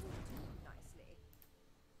 this will do nicely.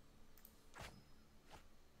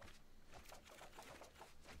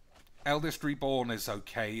 Eldest Reborn is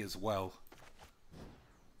okay as well.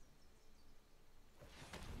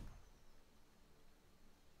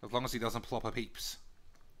 As long as he doesn't plop a peeps.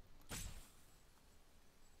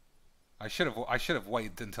 I should have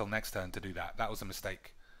waited until next turn to do that. That was a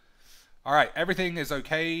mistake. Alright, everything is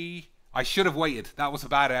okay. I should have waited. That was a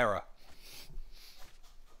bad error.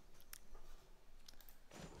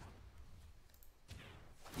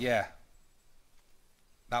 Yeah.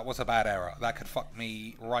 That was a bad error. That could fuck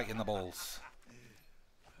me right in the balls.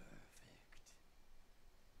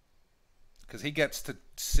 Because he gets to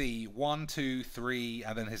see 1, 2, 3,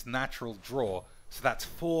 and then his natural draw. So that's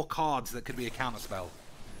 4 cards that could be a counterspell.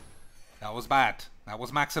 That was bad. That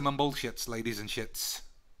was maximum bullshits, ladies and shits.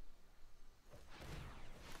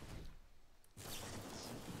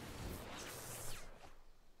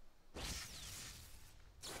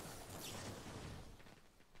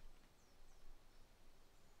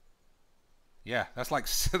 Yeah, that's like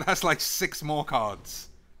that's like 6 more cards.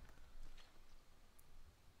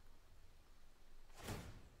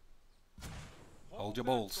 Hold your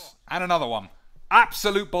balls. And another one.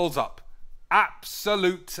 Absolute balls up.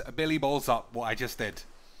 Absolute Billy balls up, what I just did.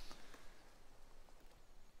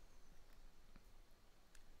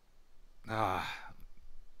 I'm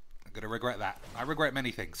gonna regret that. I regret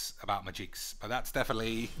many things about my cheeks, but that's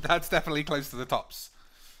definitely close to the tops.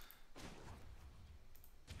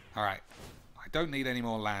 Alright. I don't need any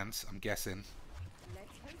more lands, I'm guessing. Let's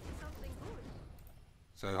hope for something good.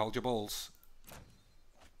 So hold your balls.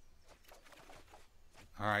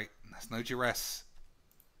 Alright, that's no duress.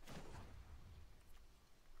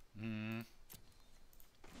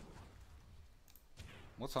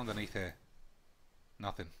 What's underneath here?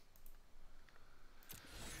 Nothing.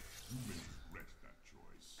 You may regret that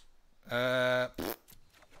choice.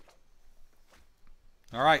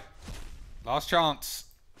 Alright. Last chance.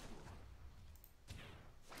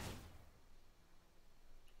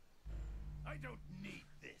 I don't need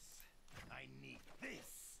this. I need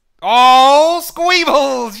this. Oh,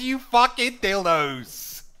 Squeebles, you fucking dildos.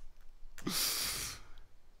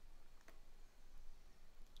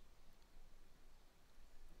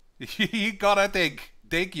 You gotta dig.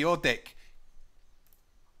 Dig your dick.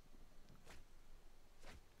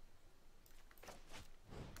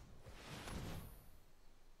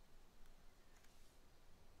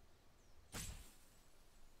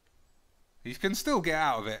 He can still get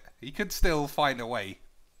out of it. He could still find a way.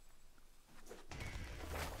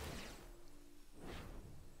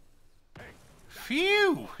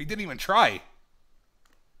 Phew! He didn't even try.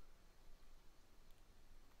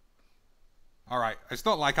 Alright, it's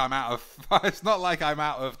not like I'm out of it's not like I'm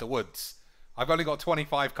out of the woods. I've only got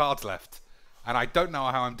 25 cards left. And I don't know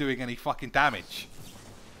how I'm doing any fucking damage.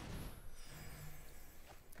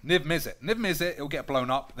 Niv Mizzet. Niv Mizzet, it'll get blown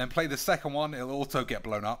up. Then play the second one, it'll also get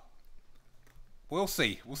blown up. We'll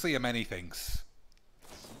see. We'll see many things.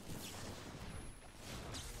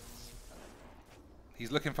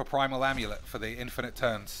 He's looking for Primal Amulet for the infinite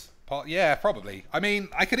turns. Yeah, probably. I mean,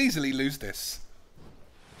 I could easily lose this.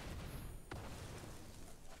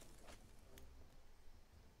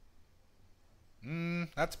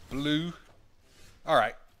 That's blue.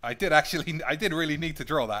 Alright. I did really need to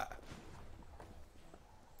draw that.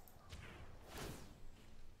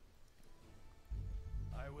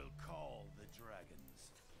 I will call the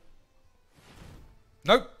dragons.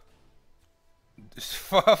 Nope. Just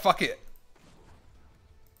fuck it.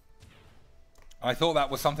 I thought that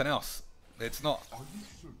was something else. It's not. Are you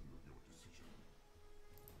certain of your decision?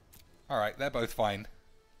 Alright, they're both fine.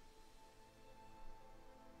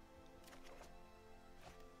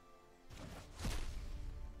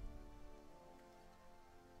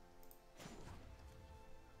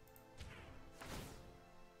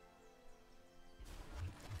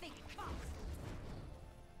 Think fast.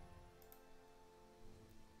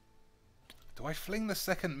 Do I fling the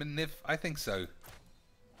second Niv? I think so.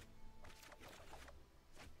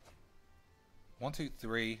 1, 2,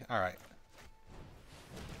 3. Alright.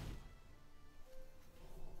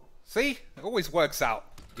 See? It always works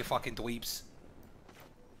out, you fucking dweebs.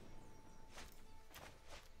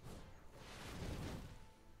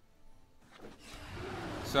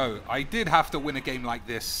 So, I did have to win a game like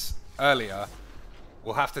this earlier.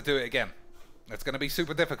 We'll have to do it again. It's going to be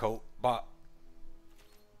super difficult, but...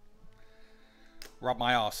 Rub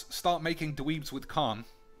my ass. Start making dweebs with Khan.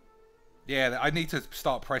 Yeah, I need to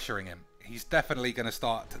start pressuring him. He's definitely going to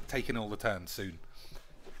start taking all the turns soon.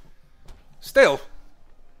 Still,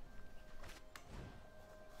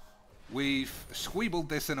 we've squeebled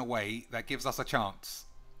this in a way that gives us a chance.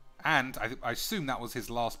 And I assume that was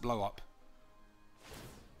his last blow up.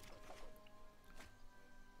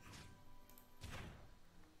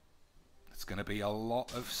 It's going to be a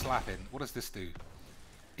lot of slapping. What does this do?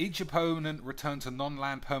 Each opponent returns a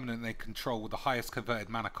non-land permanent they control with the highest converted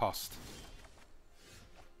mana cost.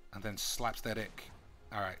 And then slaps their dick.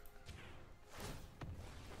 Alright.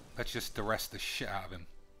 Let's just duress the shit out of him.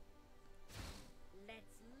 Let's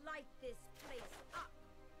light this place up.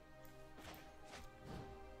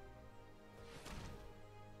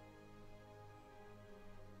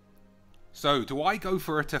 So, do I go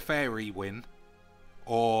for a Teferi win?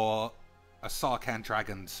 Or a Sarkhan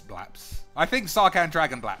Dragon's Blaps? I think Sarkhan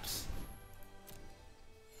Dragon Blaps.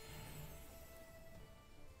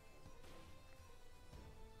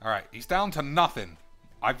 Alright, he's down to nothing.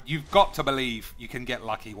 You've got to believe you can get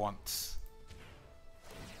lucky once.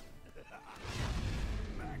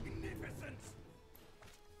 Magnificent.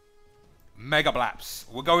 Mega Blaps.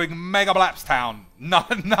 We're going Mega Blaps Town.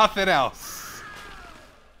 Nothing else.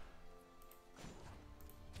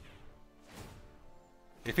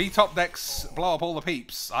 If he top decks blow up all the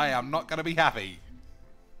peeps, I am not going to be happy.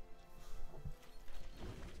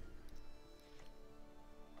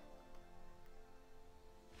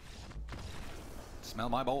 Smell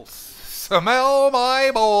my balls. Smell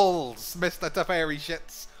my balls, Mr. Teferi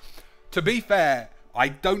shits. To be fair, I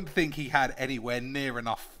don't think he had anywhere near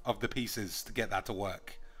enough of the pieces to get that to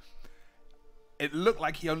work. It looked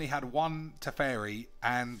like he only had one Teferi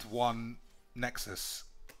and one Nexus.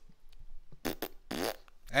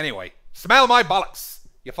 Anyway, smell my bollocks,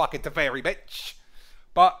 you fucking Teferi bitch.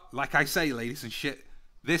 But, like I say, ladies and shit,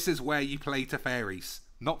 this is where you play Teferis,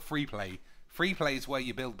 not free play. Free play is where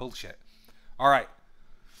you build bullshit. Alright,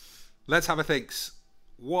 let's have a thinks.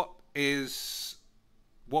 What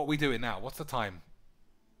are we doing now? What's the time?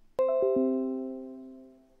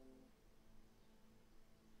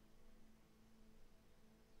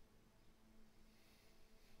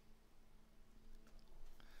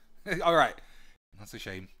 Alright. That's a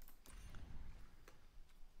shame.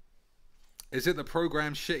 Is it the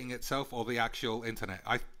program shitting itself or the actual internet?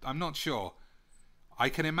 I'm not sure. I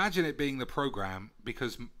can imagine it being the program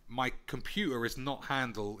because my computer is not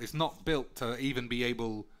built to even be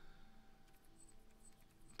able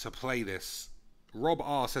to play this. Rob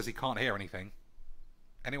R says he can't hear anything.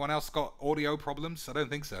 Anyone else got audio problems? I don't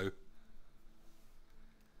think so.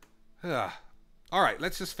 Alright,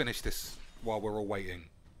 let's just finish this while we're all waiting.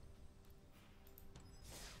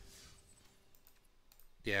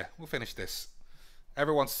 Yeah, we'll finish this.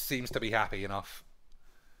 Everyone seems to be happy enough.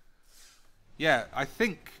 Yeah, I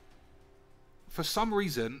think for some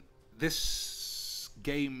reason this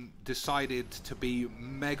game decided to be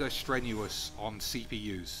mega strenuous on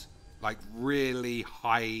CPUs. Like really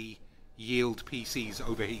high yield PCs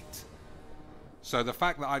overheat. So the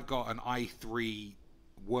fact that I've got an i3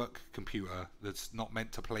 work computer that's not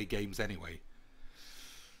meant to play games anyway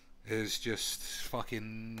is just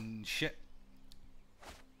fucking shit.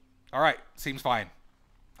 Alright, seems fine.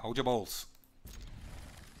 Hold your balls.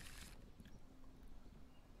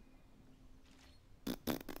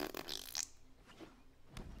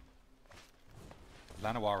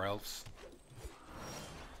 Llanowar elves.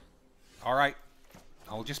 Alright.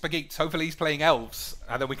 Hold your spaghetti. Hopefully he's playing elves,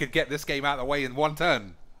 and then we could get this game out of the way in one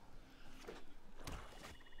turn.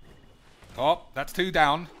 Oh, that's 2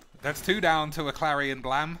 down. That's 2 down to a Clarion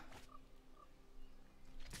Blam.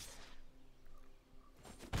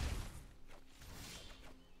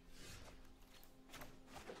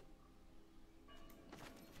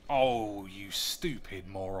 Oh, you stupid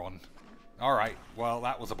moron. Alright, well,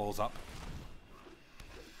 that was a balls up.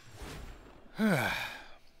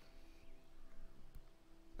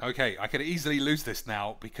 Okay, I could easily lose this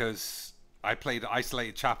now because I played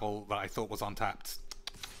Isolated Chapel that I thought was untapped.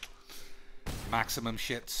 Maximum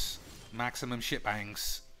shits. Maximum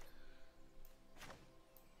shitbangs.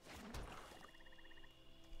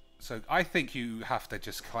 So I think you have to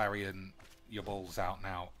just Clarion your balls out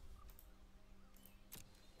now.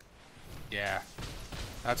 Yeah.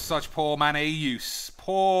 That's such poor mana use.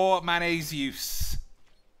 Poor mana's use.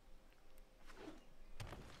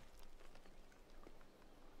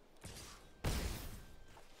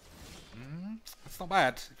 That's not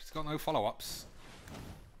bad. If he's got no follow-ups.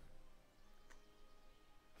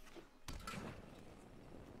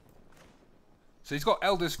 So he's got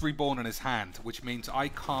Eldest Reborn in his hand, which means I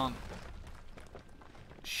can't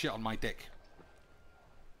shit on my dick.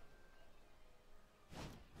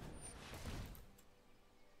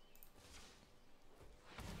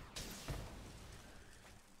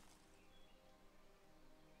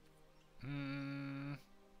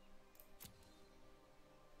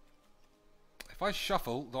 If I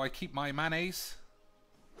shuffle, do I keep my mayonnaise?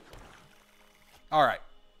 Alright.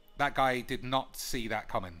 That guy did not see that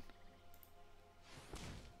coming.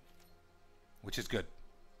 Which is good.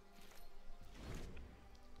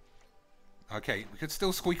 Okay, we could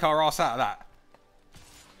still squeak our ass out of that.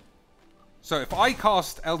 So if I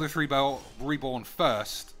cast Eldritch Reborn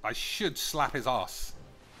first, I should slap his ass.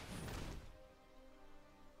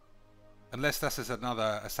 Unless this is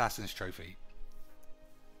another Assassin's Trophy.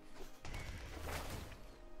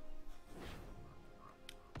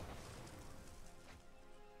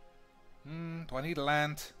 Do I need a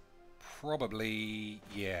land? Probably,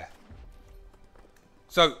 yeah.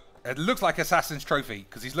 So, it looks like Assassin's Trophy,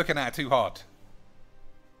 because he's looking at it too hard.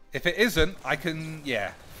 If it isn't, I can,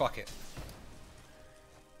 yeah, fuck it.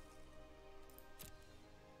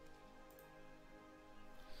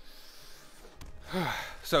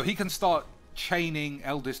 So he can start chaining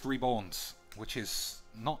Eldest Reborns, which is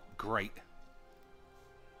not great.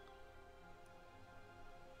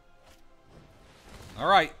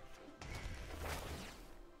 Alright.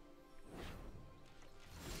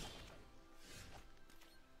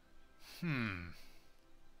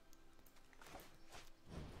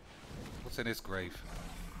 What's in his grave?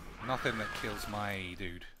 Nothing that kills my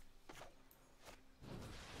dude.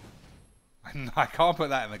 I can't put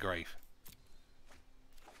that in the grave.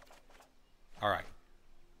 Alright.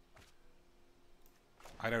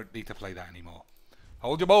 I don't need to play that anymore.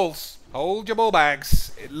 Hold your balls. Hold your ball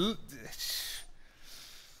bags. It looks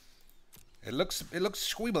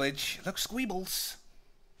squeeblage. It looks squeebles.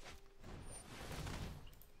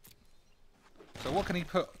 So what can he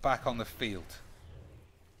put back on the field?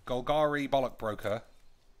 Golgari Bollock Broker.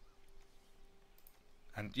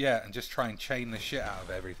 And yeah, and just try and chain the shit out of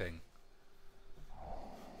everything.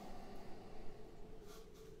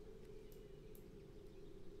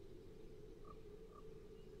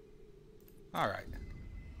 Alright.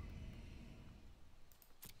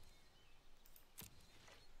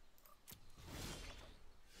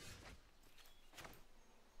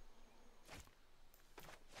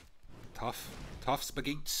 Tough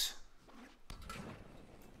spaghettis.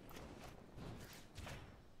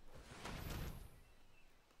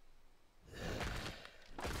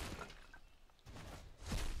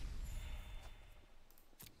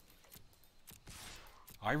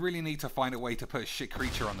 I really need to find a way to put a shit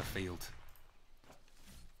creature on the field.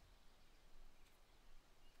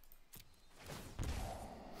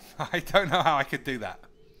 I don't know how I could do that.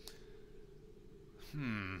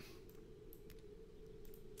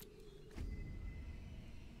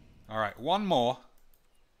 Alright, one more.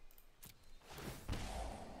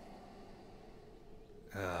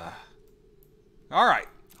 Alright.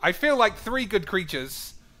 I feel like 3 good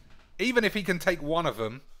creatures. Even if he can take one of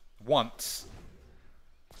them once.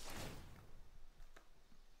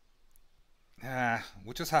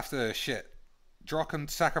 We'll just have to Drock and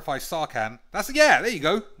sacrifice Sarkhan. Yeah, there you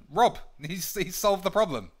go. Rob. He's solved the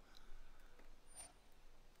problem.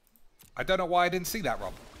 I don't know why I didn't see that,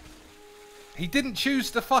 Rob. He didn't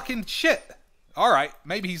choose the fucking shit. Alright,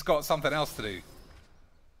 maybe he's got something else to do.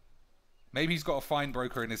 Maybe he's got a fine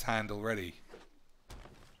broker in his hand already.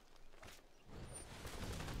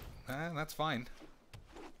 That's fine.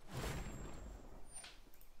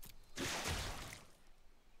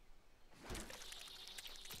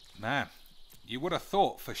 Man, you would have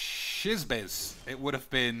thought for shizbiz it would have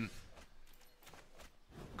been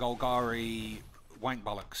Golgari Wank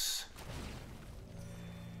Bollocks.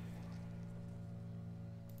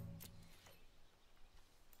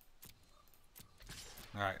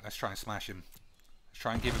 Alright, let's try and smash him. Let's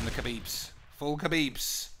try and give him the Khabibs. Full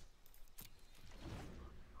Khabibs.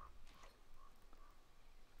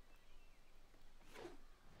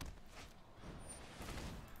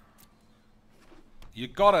 You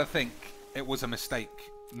gotta think it was a mistake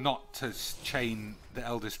not to chain the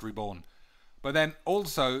Eldest Reborn. But then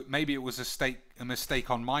also, maybe it was a mistake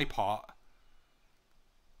on my part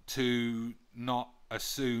to not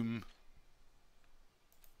assume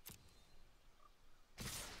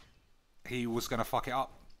he was going to fuck it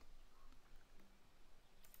up.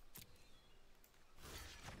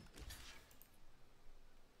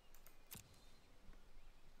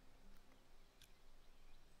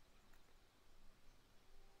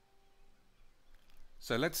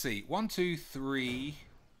 So let's see. 1, 2, 3,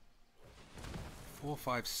 4,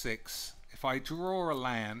 5, 6. If I draw a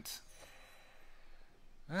land,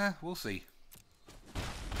 we'll see.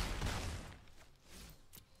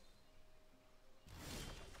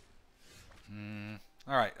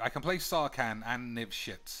 Alright, I can play Sarkhan and Niv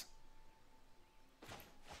shits.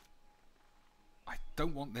 I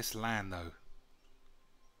don't want this land though.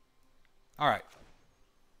 Alright.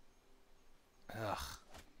 Ugh.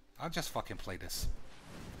 I'll just fucking play this.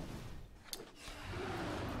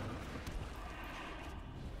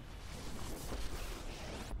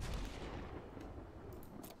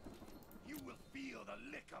 You will feel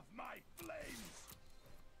the lick of my flames.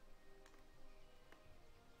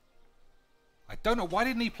 I don't know, why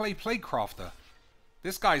didn't he play Plaguecrafter?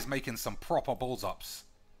 This guy's making some proper balls ups.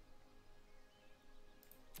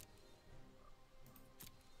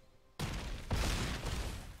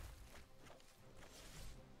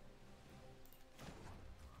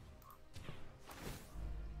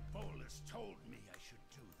 Bolus told me I should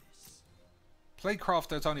do this.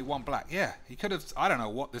 Plaguecrafter's only 1 black. Yeah, he could have... I don't know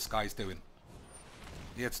what this guy's doing.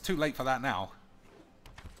 Yeah, it's too late for that now.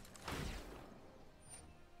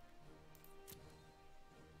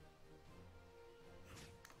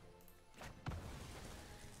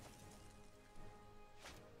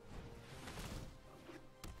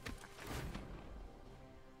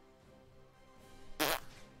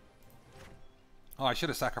 Oh, I should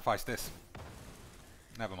have sacrificed this.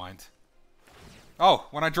 Never mind. Oh,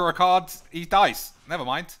 when I draw a card, he dies. Never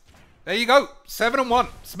mind. There you go. 7-1.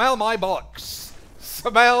 Smell my bollocks.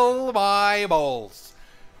 Smell my balls.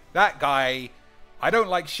 That guy, I don't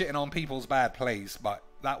like shitting on people's bad plays, but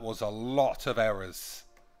that was a lot of errors.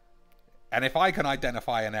 And if I can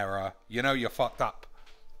identify an error, you know you're fucked up.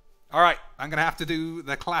 Alright, I'm going to have to do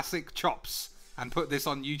the classic chops and put this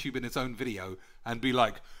on YouTube in its own video and be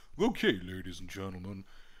like, okay, ladies and gentlemen,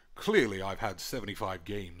 clearly I've had 75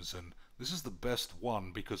 games and this is the best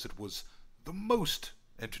one because it was the most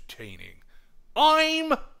entertaining.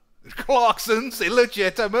 I'm Clarkson's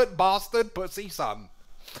illegitimate bastard pussy son.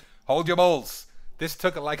 Hold your balls. This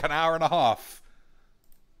took like an hour and a half.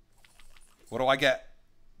 What do I get?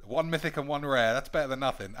 1 mythic and 1 rare. That's better than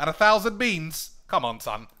nothing. And 1,000 beans. Come on,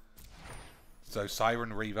 son. So,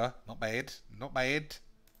 Siren Reaver. Not bad. Not bad.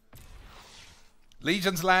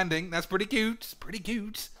 Legion's Landing. That's pretty cute. Pretty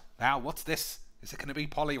cute. Now, what's this? Is it going to be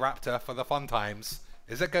Polyraptor for the fun times?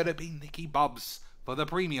 Is it going to be Nicky Bubs for the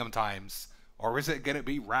premium times? Or is it going to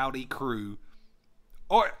be Rowdy Crew?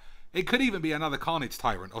 Or it could even be another Carnage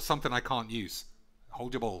Tyrant or something I can't use.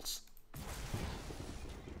 Hold your balls.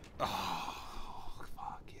 Oh,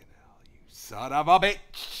 fucking hell, you son of a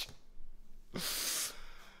bitch.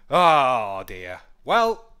 Oh, dear.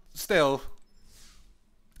 Well, still,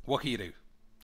 what can you do?